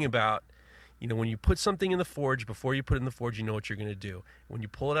thinking about, when you put something in the forge, before you put it in the forge, you know what you're going to do. When you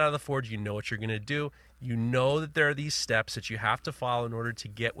pull it out of the forge, you know what you're going to do. You know that there are these steps that you have to follow in order to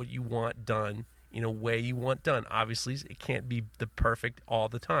get what you want done in a way you want done. Obviously, it can't be the perfect all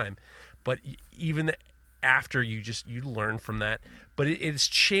the time, but even after you learn from that. But it's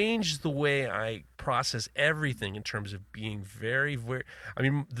changed the way I process everything in terms of being very, very.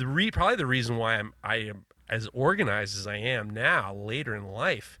 Probably the reason why I am as organized as I am now later in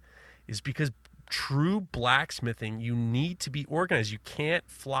life is because true blacksmithing, you need to be organized. You can't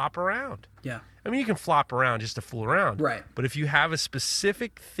flop around. Yeah. You can flop around just to fool around. Right. But if you have a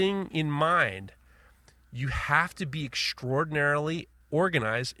specific thing in mind, you have to be extraordinarily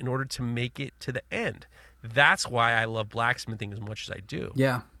organized in order to make it to the end. That's why I love blacksmithing as much as I do.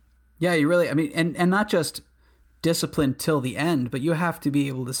 Yeah. Yeah, you really, and not just discipline till the end, but you have to be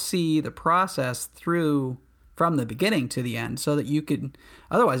able to see the process through from the beginning to the end, so that you could,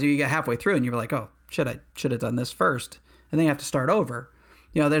 otherwise you get halfway through and you're like, oh, should have done this first, and then you have to start over.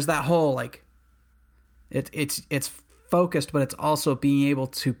 There's that whole like, it's focused, but it's also being able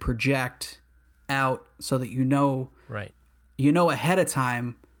to project out so that right, ahead of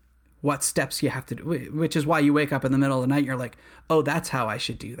time what steps you have to do, which is why you wake up in the middle of the night and you're like, oh, that's how I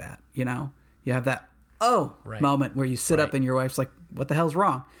should do that. You have that right moment where you sit up and your wife's like, what the hell's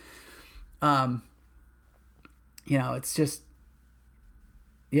wrong? It's just,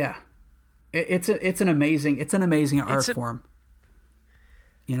 yeah, it's an amazing art form.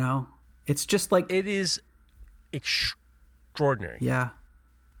 It's just like, it is extraordinary. Yeah.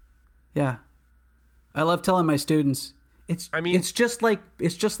 Yeah. I love telling my students, it's just like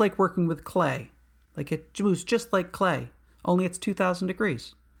working with clay. Like, it moves just like clay, only it's 2,000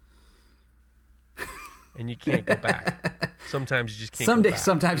 degrees. and you can't go back. Sometimes you just can't go back.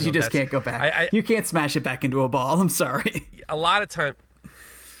 Sometimes you just can't go back. You can't smash it back into a ball. I'm sorry. A lot of time,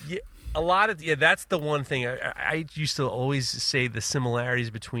 that's the one thing. I used to always say the similarities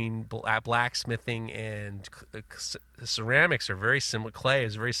between blacksmithing and ceramics are very similar. Clay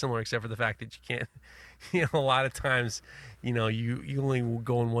is very similar, except for the fact that you can't, a lot of times, you only will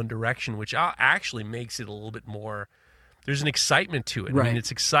go in one direction, which actually makes it a little bit more, there's an excitement to it. Right. I mean,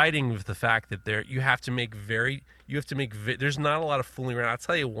 it's exciting with the fact that there's not a lot of fooling around. I'll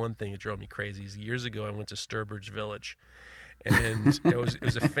tell you one thing that drove me crazy is years ago I went to Sturbridge Village, and it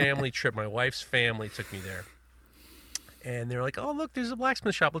was a family trip. My wife's family took me there, and they're like, "Oh, look, there's a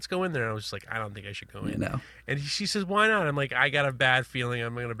blacksmith shop. Let's go in there." And I was just like, "I don't think I should go in." No. And she says, "Why not?" I'm like, "I got a bad feeling.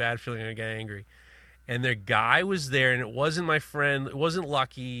 I'm gonna get angry." And their guy was there, and it wasn't my friend. It wasn't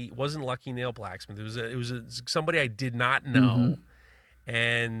Lucky. It wasn't Lucky Nail Blacksmith. It was somebody I did not know,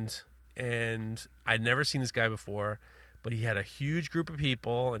 and I'd never seen this guy before. But he had a huge group of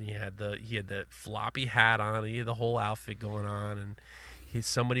people, and he had the floppy hat on. He had the whole outfit going on, and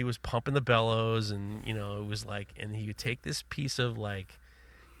somebody was pumping the bellows, and it was like, and he would take this piece of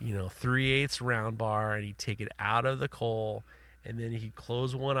 3/8 round bar, and he'd take it out of the coal, and then he'd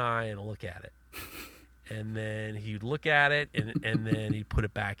close one eye and look at it. And then he'd look at it, and then he'd put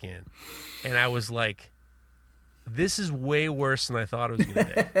it back in. And I was like, this is way worse than I thought it was going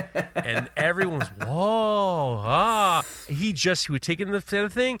to be. And everyone's, whoa, ah. He would take it in the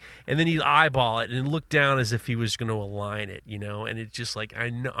thing, and then he'd eyeball it and look down as if he was going to align it, And it's just like,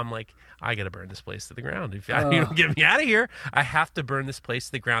 I'm like, I got to burn this place to the ground. If you don't get me out of here, I have to burn this place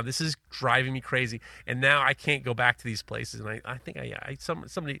to the ground. This is driving me crazy. And now I can't go back to these places. And I think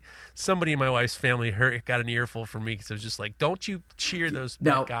somebody in my wife's family got an earful from me, because it was just like, don't you cheer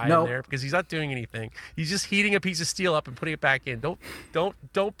that guy in there, because he's not doing anything. He's just heating a piece of steel up and putting it back in.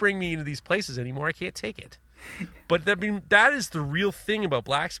 Don't bring me into these places anymore. I can't take it. But I mean, that is the real thing about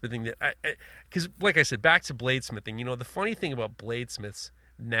blacksmithing. Because like I said, back to bladesmithing. The funny thing about bladesmiths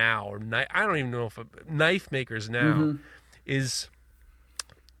now, or I don't even know if knife makers now, is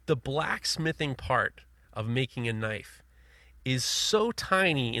the blacksmithing part of making a knife is so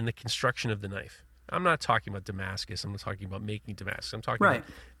tiny in the construction of the knife. I'm not talking about Damascus. I'm not talking about making Damascus. I'm talking about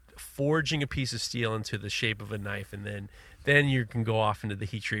forging a piece of steel into the shape of a knife, and then you can go off into the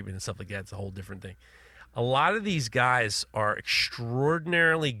heat treatment and stuff like that. It's a whole different thing. A lot of these guys are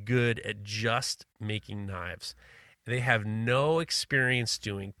extraordinarily good at just making knives. They have no experience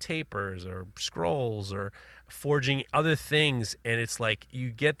doing tapers or scrolls or forging other things, and it's like you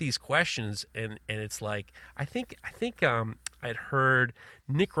get these questions, and it's like I think I'd heard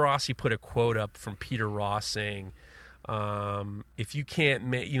Nick Rossi put a quote up from Peter Ross saying, if you can't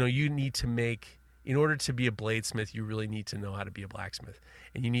make, you need to make, in order to be a bladesmith, you really need to know how to be a blacksmith,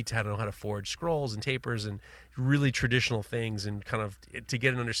 and you need to know how to forge scrolls and tapers and really traditional things, and kind of to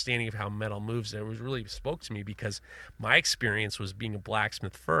get an understanding of how metal moves. And it was really spoke to me, because my experience was being a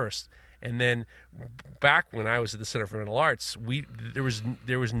blacksmith first, and then back when I was at the Center for Metal Arts, there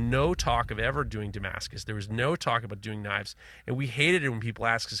was no talk of ever doing Damascus. There was no talk about doing knives, and we hated it when people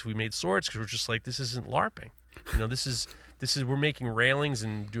asked us if we made swords, because we're just like, this isn't LARPing. This is we're making railings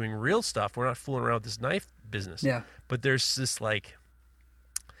and doing real stuff. We're not fooling around with this knife business. Yeah. But there's this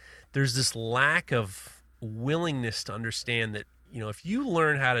lack of willingness to understand that, if you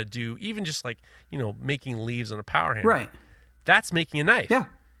learn how to do even just making leaves on a power hammer, right, that's making a knife. Yeah.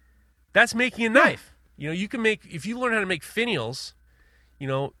 That's making a knife. You can make, if you learn how to make finials,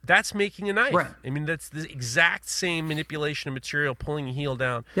 that's making a knife. Right. I mean, that's the exact same manipulation of material, pulling a heel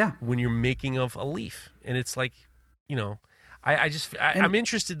down when you're making of a leaf. And it's like, I'm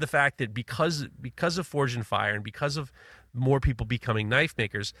interested in the fact that because of Forge and Fire, and because of more people becoming knife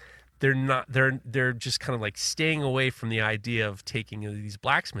makers, they're just kind of like staying away from the idea of taking these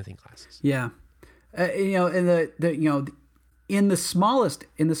blacksmithing classes. Yeah. In the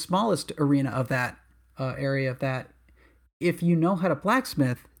smallest arena of that area of that, if you know how to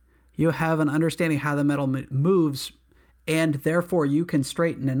blacksmith, you have an understanding how the metal moves, and therefore you can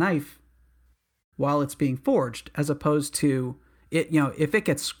straighten a knife while it's being forged, as opposed to it. If it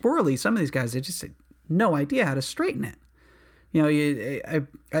gets squirrely, some of these guys, they just have no idea how to straighten it.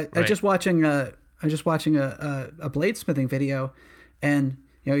 I'm just watching a bladesmithing video, and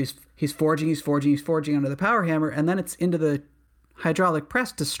he's forging under the power hammer, and then it's into the hydraulic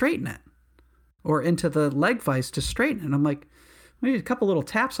press to straighten it, or into the leg vise to straighten it. And I'm like, maybe a couple little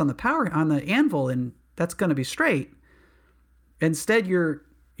taps on the anvil, and that's going to be straight. Instead, you're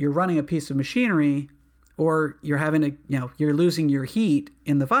running a piece of machinery, or you're having you're losing your heat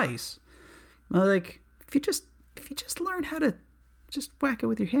in the vise. Like, if you just learn how to just whack it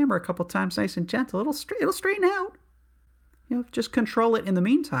with your hammer a couple times, nice and gentle. It'll straighten out. Just control it in the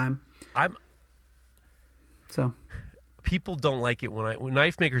meantime. People don't like it when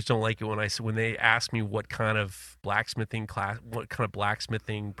knife makers don't like it when they ask me what kind of blacksmithing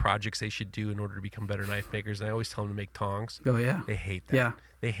projects they should do in order to become better knife makers. And I always tell them to make tongs. Oh yeah, they hate that. Yeah,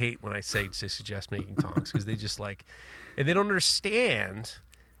 they hate when I suggest making tongs because they just and they don't understand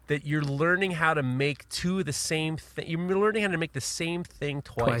that you're learning how to make two of the same thing. You're learning how to make the same thing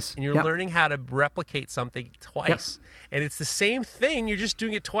twice. And you're learning how to replicate something twice. Yep. And it's the same thing, you're just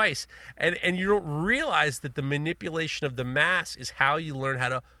doing it twice. And you don't realize that the manipulation of the mass is how you learn how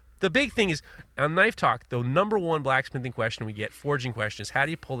to... The big thing is, on Knife Talk, the number one blacksmithing question we get, forging question, is how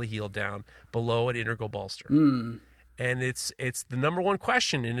do you pull the heel down below an integral bolster? And it's the number one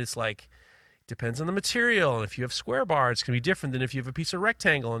question, and it's like... Depends on the material, and if you have square bar, it's going to be different than if you have a piece of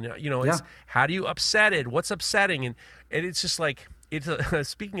rectangle. And it's how do you upset it? What's upsetting? And it's just like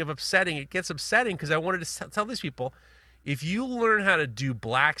speaking of upsetting, it gets upsetting because I wanted to tell these people, if you learn how to do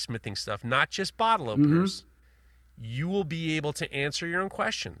blacksmithing stuff, not just bottle openers, you will be able to answer your own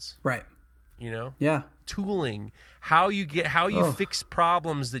questions. Right. Tooling, how you fix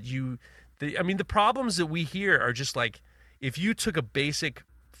problems the problems that we hear are just like if you took a basic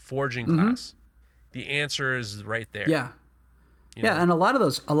forging class. The answer is right there. Yeah. And a lot of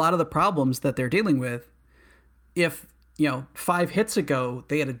the problems that they're dealing with, if 5 hits ago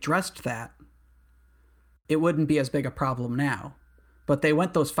they had addressed that, it wouldn't be as big a problem now. But they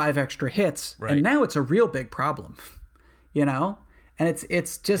went those 5 extra hits, and now it's a real big problem. And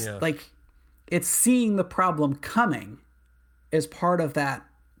it's just like it's seeing the problem coming as part of that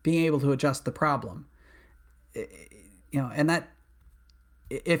being able to adjust the problem. And that.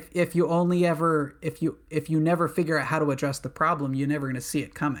 If you never figure out how to address the problem, you're never going to see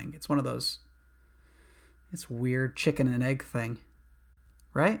it coming. It's one of those. It's weird chicken and egg thing,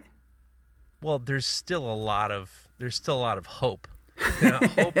 right? Well, there's still a lot of hope.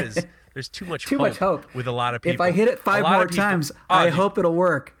 Hope is there's too much hope with a lot of people. If I hit it 5 more times, I hope it'll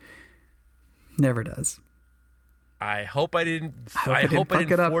work. Never does. I hope I didn't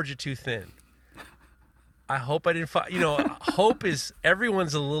forge it too thin. I hope I didn't. Hope is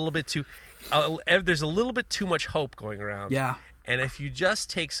everyone's a little bit too. There's a little bit too much hope going around. Yeah. And if you just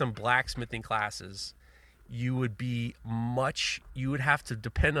take some blacksmithing classes, you would have to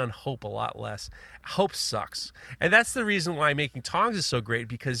depend on hope a lot less. Hope sucks, and that's the reason why making tongs is so great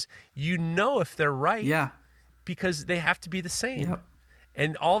because if they're right. Yeah. Because they have to be the same. Yep.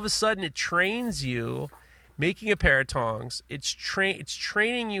 And all of a sudden, it trains you making a pair of tongs. It's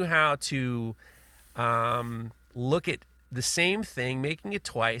training you how to. Look at the same thing, making it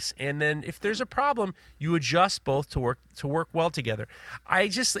twice, and then if there's a problem, you adjust both to work well together.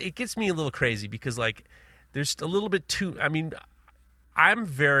 It gets me a little crazy because there's a little bit too. I'm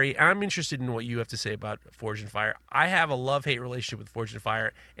interested in what you have to say about Forged and Fire. I have a love-hate relationship with Forged and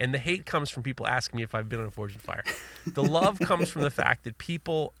Fire, and the hate comes from people asking me if I've been on Forged and Fire. The love comes from the fact that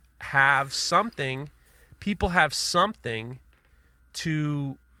people have something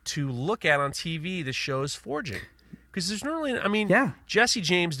to look at on TV that shows forging. Because there's normally, Jesse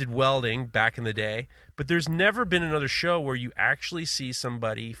James did welding back in the day, but there's never been another show where you actually see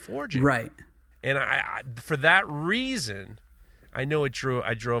somebody forging. Right. And I for that reason, I know it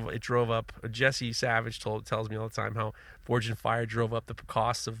drove up. Jesse Savage tells me all the time how Forged and Fire drove up the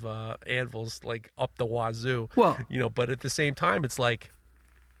costs of anvils up the wazoo. Well, but at the same time, it's like,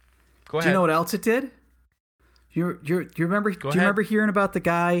 go ahead. Do you know what else it did? You remember? Do you remember hearing about the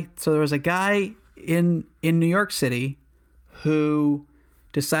guy? So there was a guy in New York City who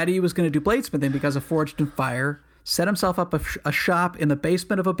decided he was going to do bladesmithing because of Forged and Fire. Set himself up a shop in the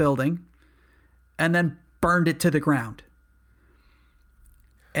basement of a building, and then burned it to the ground.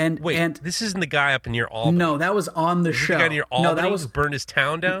 And this isn't the guy up near Albany. No, that was on the show. The guy near Albany that was who burned his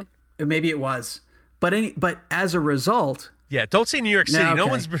town down. Maybe it was, but as a result. Yeah, don't say New York City. No, okay. No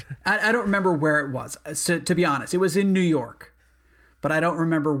one's. I don't remember where it was. So, to be honest, it was in New York, but I don't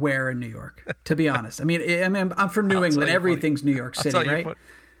remember where in New York. To be honest, I'm from New England. Everything's New York City, right?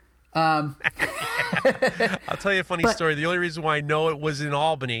 I'll tell you a funny story. The only reason why I know it was in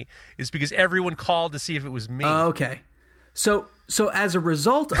Albany is because everyone called to see if it was me. Okay, so as a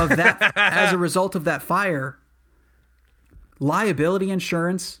result of that, fire, liability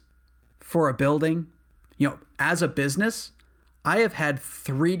insurance for a building, as a business. I have had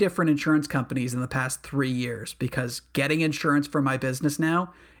 3 different insurance companies in the past 3 years because getting insurance for my business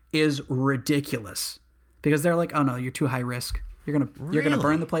now is ridiculous because they're like, oh no, you're too high risk. You're gonna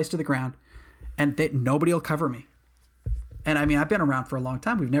burn the place to the ground, and nobody will cover me. And I've been around for a long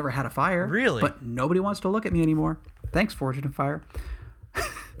time. We've never had a fire, really, but nobody wants to look at me anymore. Thanks, Fortune and Fire.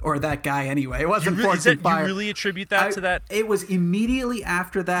 Or that guy anyway. It wasn't Fortune and Fire. You really attribute that to that? It was immediately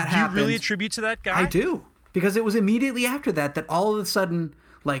after that happened. You really attribute to that guy? I do. Because it was immediately after that all of a sudden,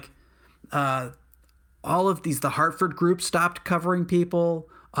 like, all of the Hartford group stopped covering people,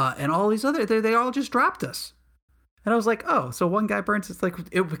 and all these other, they all just dropped us. And I was like, oh, so one guy burns, it's like,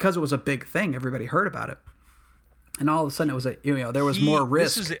 because it was a big thing, everybody heard about it. And all of a sudden it was there was more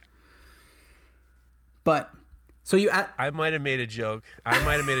risk. But, so I might have made a joke. I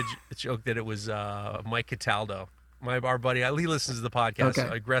might have made a joke that it was Mike Cataldo. Our buddy, he listens to the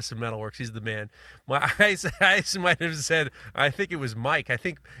podcast, Aggressive Metalworks. He's the man. I might have said, I think it was Mike. I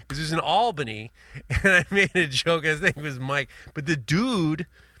think because it was in Albany, and I made a joke. I think it was Mike. But the dude,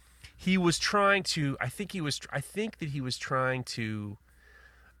 he was trying to. I think that he was trying to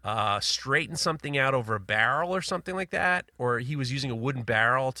straighten something out over a barrel or something like that, or he was using a wooden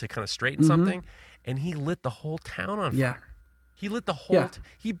barrel to kind of straighten something, and he lit the whole town on fire. Yeah. He lit the whole.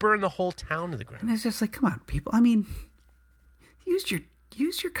 He burned the whole town to the ground. And it's just like, come on, people. I mean, use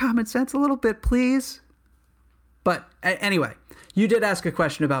your common sense a little bit, please. But anyway, you did ask a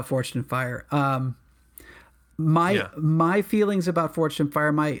question about Fortune and Fire. My feelings about Fortune and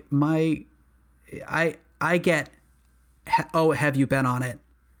Fire. I get. Oh, have you been on it?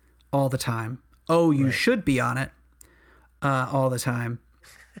 All the time. Oh, you should be on it. All the time.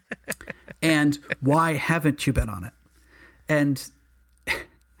 And why haven't you been on it? And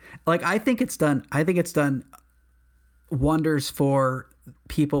like, I think it's done wonders for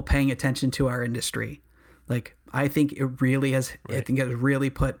people paying attention to our industry. Like, I think it really has, I think it has really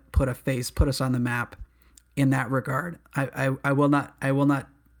put us on the map in that regard. I will not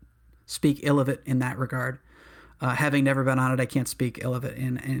speak ill of it in that regard. Having never been on it, I can't speak ill of it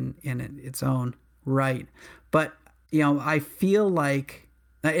in its own right. But, I feel like,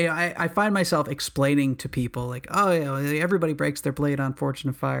 I find myself explaining to people like, oh, everybody breaks their blade on Fortune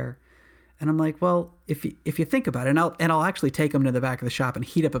and Fire. And I'm like, well, if you think about it, and I'll actually take them to the back of the shop and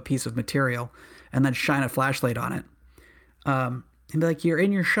heat up a piece of material and then shine a flashlight on it. And be like, you're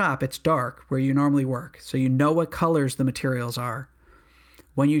in your shop, it's dark where you normally work. So you know what colors the materials are.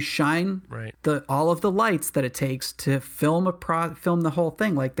 When you shine all of the lights that it takes to film the whole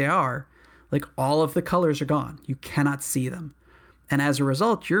thing like they are, like, all of the colors are gone. You cannot see them. And as a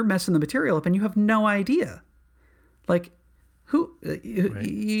result, you're messing the material up and you have no idea. Like,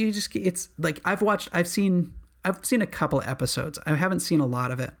 you just, it's like, I've seen a couple of episodes. I haven't seen a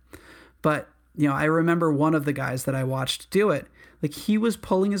lot of it, but I remember one of the guys that I watched do it. Like, he was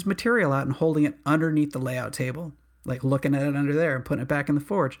pulling his material out and holding it underneath the layout table, like looking at it under there and putting it back in the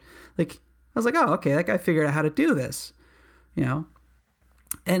forge. Like, I was like, oh, okay, that guy figured out how to do this,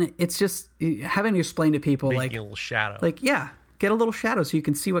 and it's just having to explain to people, making like a little shadow, like, get a little shadow so you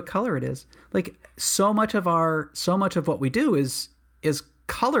can see what color it is. Like, so much of what we do is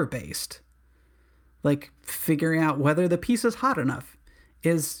color based. Like, figuring out whether the piece is hot enough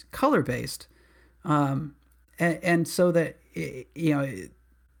is color based. And so that,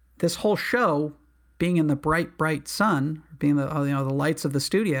 this whole show being in the bright sun, being the lights of the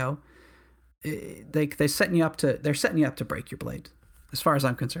studio, they're setting you up to break your blade, as far as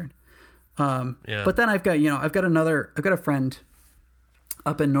I'm concerned. But then I've got a friend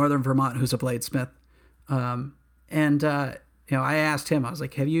up in northern Vermont who's a bladesmith. I asked him, I was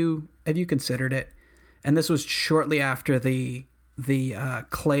like, have you considered it? And this was shortly after the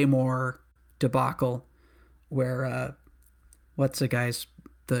Claymore debacle, where what's the guy's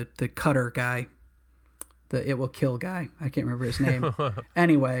the cutter guy, the It Will Kill guy, I can't remember his name.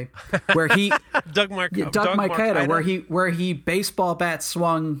 Anyway, where he Doug Marcaida, where he baseball bat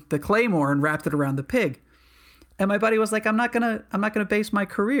swung the Claymore and wrapped it around the pig. And my buddy was like, I'm not gonna base my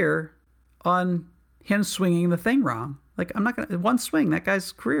career on him swinging the thing wrong. Like, I'm not gonna, one swing, that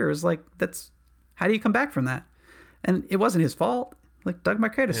guy's career is like, that's, how do you come back from that? And it wasn't his fault. Like, Doug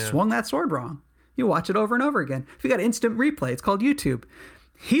Marcaida swung that sword wrong. You watch it over and over again. If you got instant replay, it's called YouTube.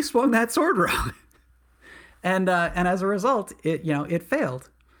 He swung that sword wrong. And as a result, it failed.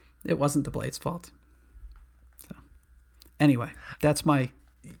 It wasn't the blade's fault. So anyway, that's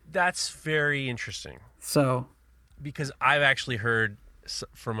very interesting. So, because I've actually heard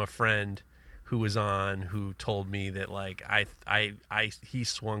from a friend who was on, who told me that, like, he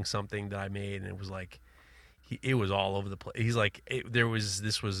swung something that I made, and it was like, it was all over the place. He's like,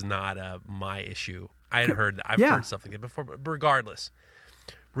 this was not my issue. I've heard something before, but regardless,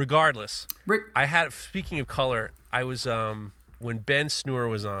 I had, speaking of color, I was, when Ben Snur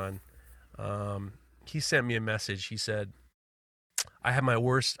was on, he sent me a message. He said, I have my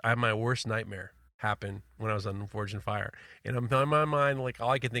worst nightmare happen when I was on Forge and Fire. And in my mind, like all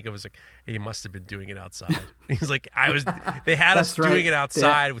I could think of was like, hey, he must have been doing it outside. He's like, they had us doing it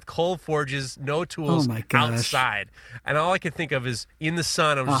outside with cold forges, no tools, outside. And all I could think of is in the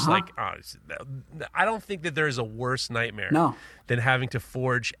sun. I was just like, I don't think that there is a worse nightmare than having to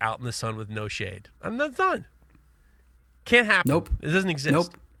forge out in the sun with no shade. I'm not done. Can't happen. Nope. It doesn't exist. Nope.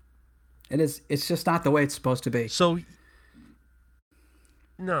 It's just not the way it's supposed to be. So,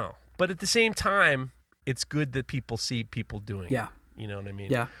 no. But at the same time, it's good that people see people doing it. You know what I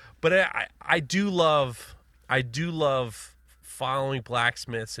mean? Yeah. But I do love following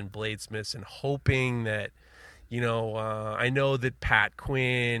blacksmiths and bladesmiths and hoping that, I know that Pat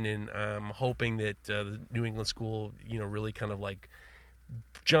Quinn and I'm hoping that the New England School, really kind of like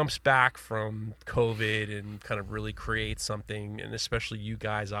jumps back from COVID and kind of really creates something. And especially you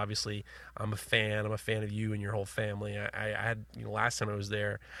guys, obviously, I'm a fan of you and your whole family. I had, last time I was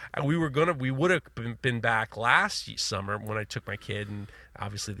there, we would have been back last summer when I took my kid, and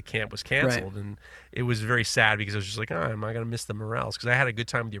obviously the camp was canceled. Right. And it was very sad because I was just like, am I going to miss the Morels? Because I had a good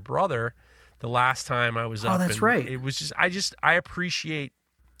time with your brother the last time I was up. Oh, that's right. It was just, I appreciate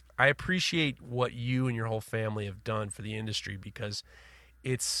what you and your whole family have done for the industry, because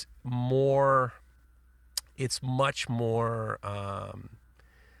it's much more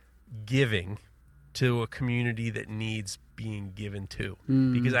giving to a community that needs being given to.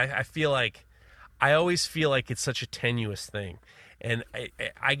 Because I always feel like it's such a tenuous thing. And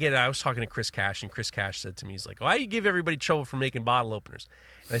I was talking to Chris Cash, and Chris Cash said to me, he's like, why do you give everybody trouble for making bottle openers?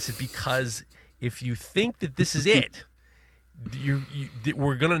 And I said, because if you think that this is it, we're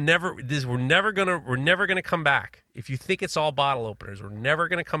never gonna come back. If you think it's all bottle openers, we're never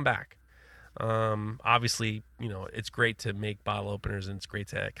gonna come back. Obviously, it's great to make bottle openers, and it's great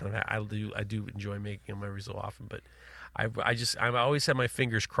to kind of. I do enjoy making them every so often, but I always have my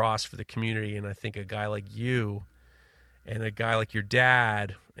fingers crossed for the community, and I think a guy like you, and a guy like your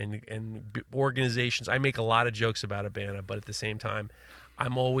dad, and organizations. I make a lot of jokes about Abana, but at the same time,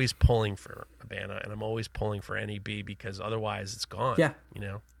 I'm always pulling for Abana, and I'm always pulling for NEB, because otherwise it's gone. Yeah.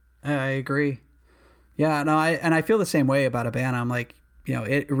 I agree. Yeah, no, I feel the same way about Abana. I'm like,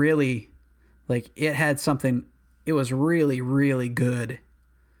 it really, like, it had something, it was really, really good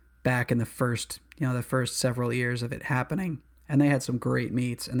back in the first several years of it happening. And they had some great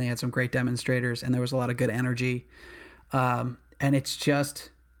meets, and they had some great demonstrators, and there was a lot of good energy. And it's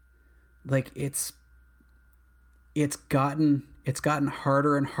just like, it's gotten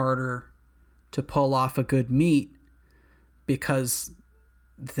harder and harder to pull off a good meet, because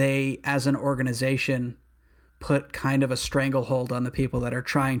they, as an organization, put kind of a stranglehold on the people that are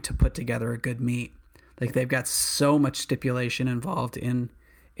trying to put together a good meet. Like, they've got so much stipulation involved in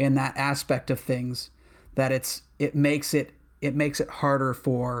that aspect of things that it makes it harder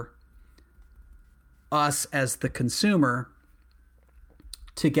for us as the consumer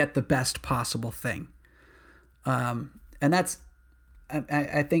to get the best possible thing. And that's,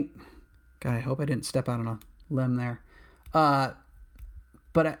 I think, God, I hope I didn't step out on a limb there.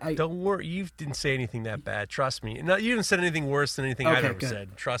 But I don't worry. You didn't say anything that bad. Trust me. No, you didn't say anything worse than anything I've ever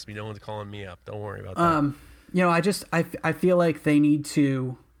said. Trust me. No one's calling me up. Don't worry about that. I feel like they need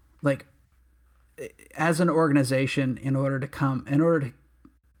to, like, as an organization, in order to come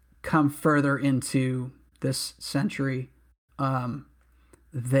further into this century,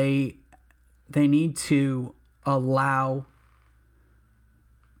 they need to allow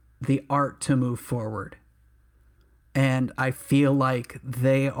the art to move forward. And I feel like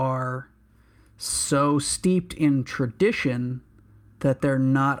they are so steeped in tradition that they're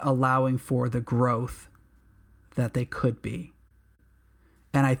not allowing for the growth that they could be.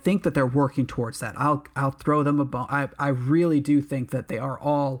 And I think that they're working towards that. I'll throw them a bone. I really do think that they are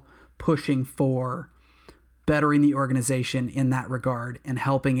all pushing for bettering the organization in that regard, and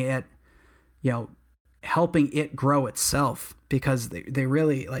helping it grow itself, because they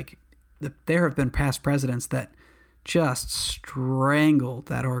really, like, there have been past presidents that just strangled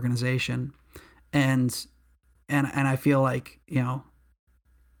that organization. And I feel like,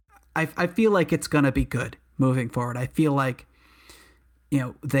 I feel like it's going to be good moving forward. I feel like,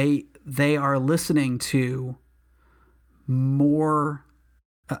 they are listening to a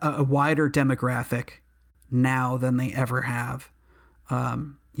wider demographic now than they ever have.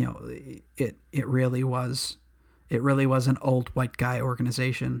 It really was an old white guy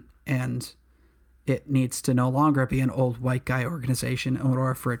organization, and it needs to no longer be an old white guy organization in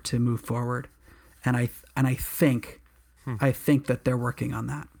order for it to move forward. And I think that they're working on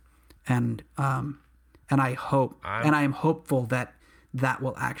that. And I hope, and I am hopeful that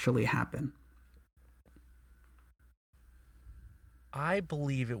will actually happen. I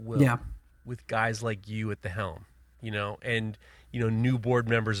believe it will. Yeah. with guys like you at the helm, and new board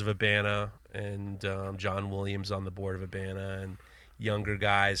members of Abana, and John Williams on the board of Abana, and younger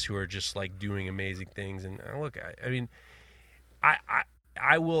guys who are just like doing amazing things. And look, I mean,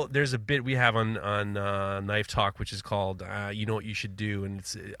 I will. There's a bit we have on Knife Talk, which is called "You Know What You Should Do," and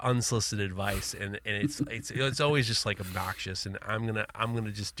it's unsolicited advice, and it's always just like obnoxious. And I'm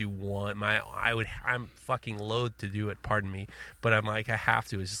gonna just do one. I'm fucking loath to do it. Pardon me, but I'm like I have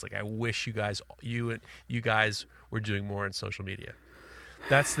to. It's just like I wish you guys were doing more on social media.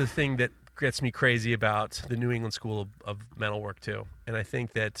 That's the thing that gets me crazy about the New England School of Metalwork too. And I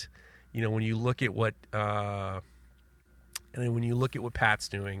think that when you look at what Pat's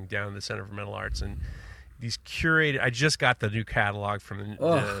doing down in the Center for Metal Arts, and these curated, I just got the new catalog from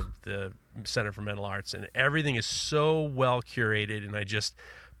the Center for Metal Arts, and everything is so well curated. And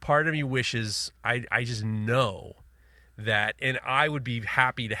part of me wishes, I just know that, and I would be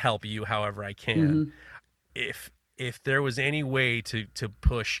happy to help you however I can. If there was any way to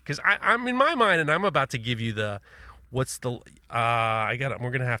push, because I'm in my mind, and I'm about to give you we're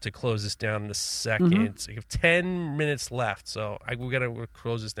gonna have to close this down in a second. So you have 10 minutes left, so we gotta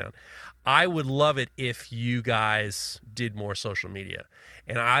close this down. I would love it if you guys did more social media,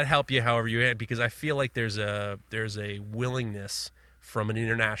 and I'd help you however you can, because I feel like there's a willingness from an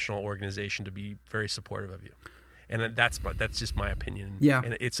international organization to be very supportive of you, and that's just my opinion. Yeah,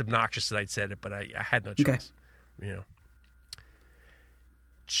 and it's obnoxious that I'd said it, but I had no choice. Okay.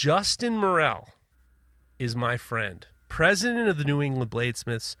 Justin Morel is my friend, president of the New England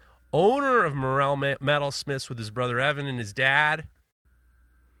Bladesmiths, owner of Morel Metalsmiths with his brother Evan and his dad.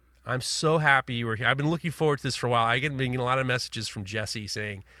 I'm so happy you were here. I've been looking forward to this for a while. I've been getting a lot of messages from Jesse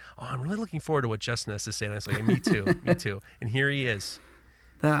saying, "Oh, I'm really looking forward to what Justin has to say." And I was like, "Me too, me too." And here he is.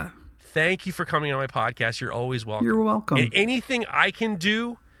 Thank you for coming on my podcast. You're always welcome. You're welcome. Anything I can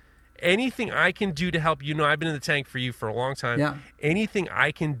do to help you, I've been in the tank for you for a long time. Yeah. Anything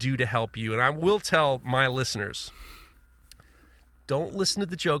I can do to help you, and I will tell my listeners, don't listen to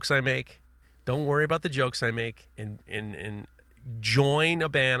the jokes I make. Don't worry about the jokes I make, and join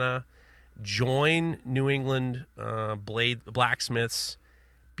Abana, join New England Blacksmiths,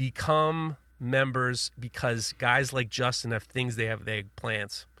 become members, because guys like Justin have things they have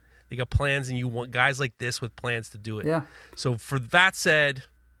plans. They got plans, and you want guys like this with plans to do it. Yeah. So for that said,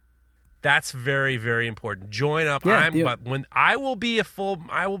 that's very, very important. Join up. Yeah, But when I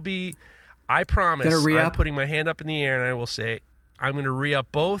promise, I'm putting my hand up in the air, and I will say, I'm going to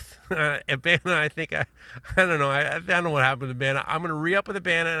re-up both. Abana, I don't know. I don't know what happened with Abana. I'm going to re-up with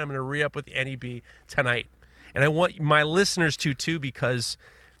Abana, and I'm going to re-up with NEB tonight. And I want my listeners to too, because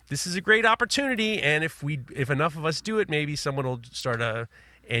this is a great opportunity. And if enough of us do it, maybe someone will start a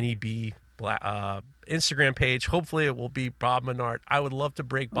NEB Instagram page. Hopefully it will be Bob Menard. I would love to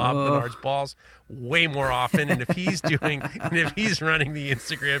break Bob Menard's balls way more often. And if he's running the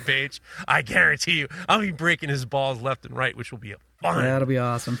Instagram page, I guarantee you I'll be breaking his balls left and right, which will be fun. That'll be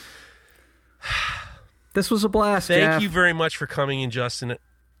awesome. This was a blast. Thank you very much for coming in, Justin.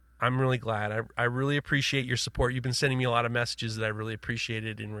 I'm really glad. I really appreciate your support. You've been sending me a lot of messages that I really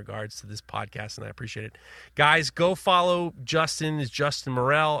appreciated in regards to this podcast, and I appreciate it. Guys, go follow Justin. It's Justin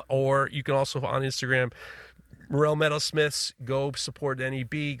Morel, or you can also on Instagram, Morel Metalsmiths. Go support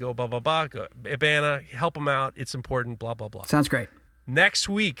NEB. Go blah, blah, blah. Go Abana. Help them out. It's important. Blah, blah, blah. Sounds great. Next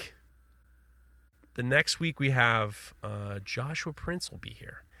week we have Joshua Prince will be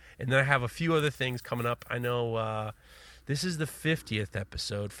here. And then I have a few other things coming up. I know this is the 50th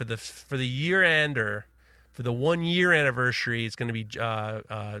episode. For the year-ender, for the 1-year anniversary, it's going to be John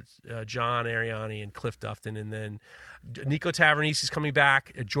Ariani and Cliff Dufton. And then Nico Tavernese is coming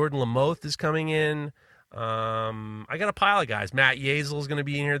back. Jordan Lamoth is coming in. I got a pile of guys. Matt Yazel is going to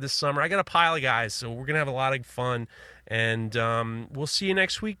be in here this summer. I got a pile of guys, so we're going to have a lot of fun. And we'll see you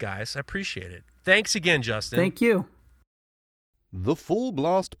next week, guys. I appreciate it. Thanks again, Justin. Thank you. The Full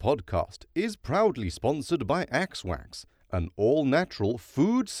Blast podcast is proudly sponsored by Axe Wax, an all-natural,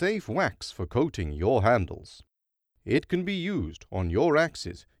 food-safe wax for coating your handles. It can be used on your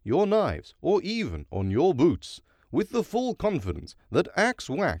axes, your knives, or even on your boots, with the full confidence that Axe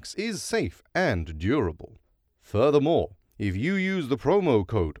Wax is safe and durable. Furthermore, if you use the promo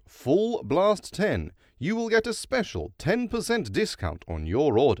code FULLBLAST10, you will get a special 10% discount on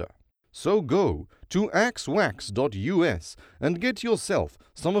your order. So go to axewax.us and get yourself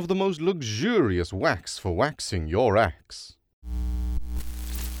some of the most luxurious wax for waxing your axe.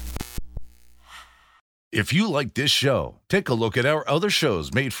 If you like this show, take a look at our other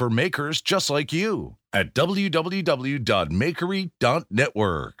shows made for makers just like you at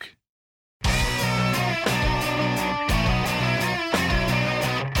www.makery.network.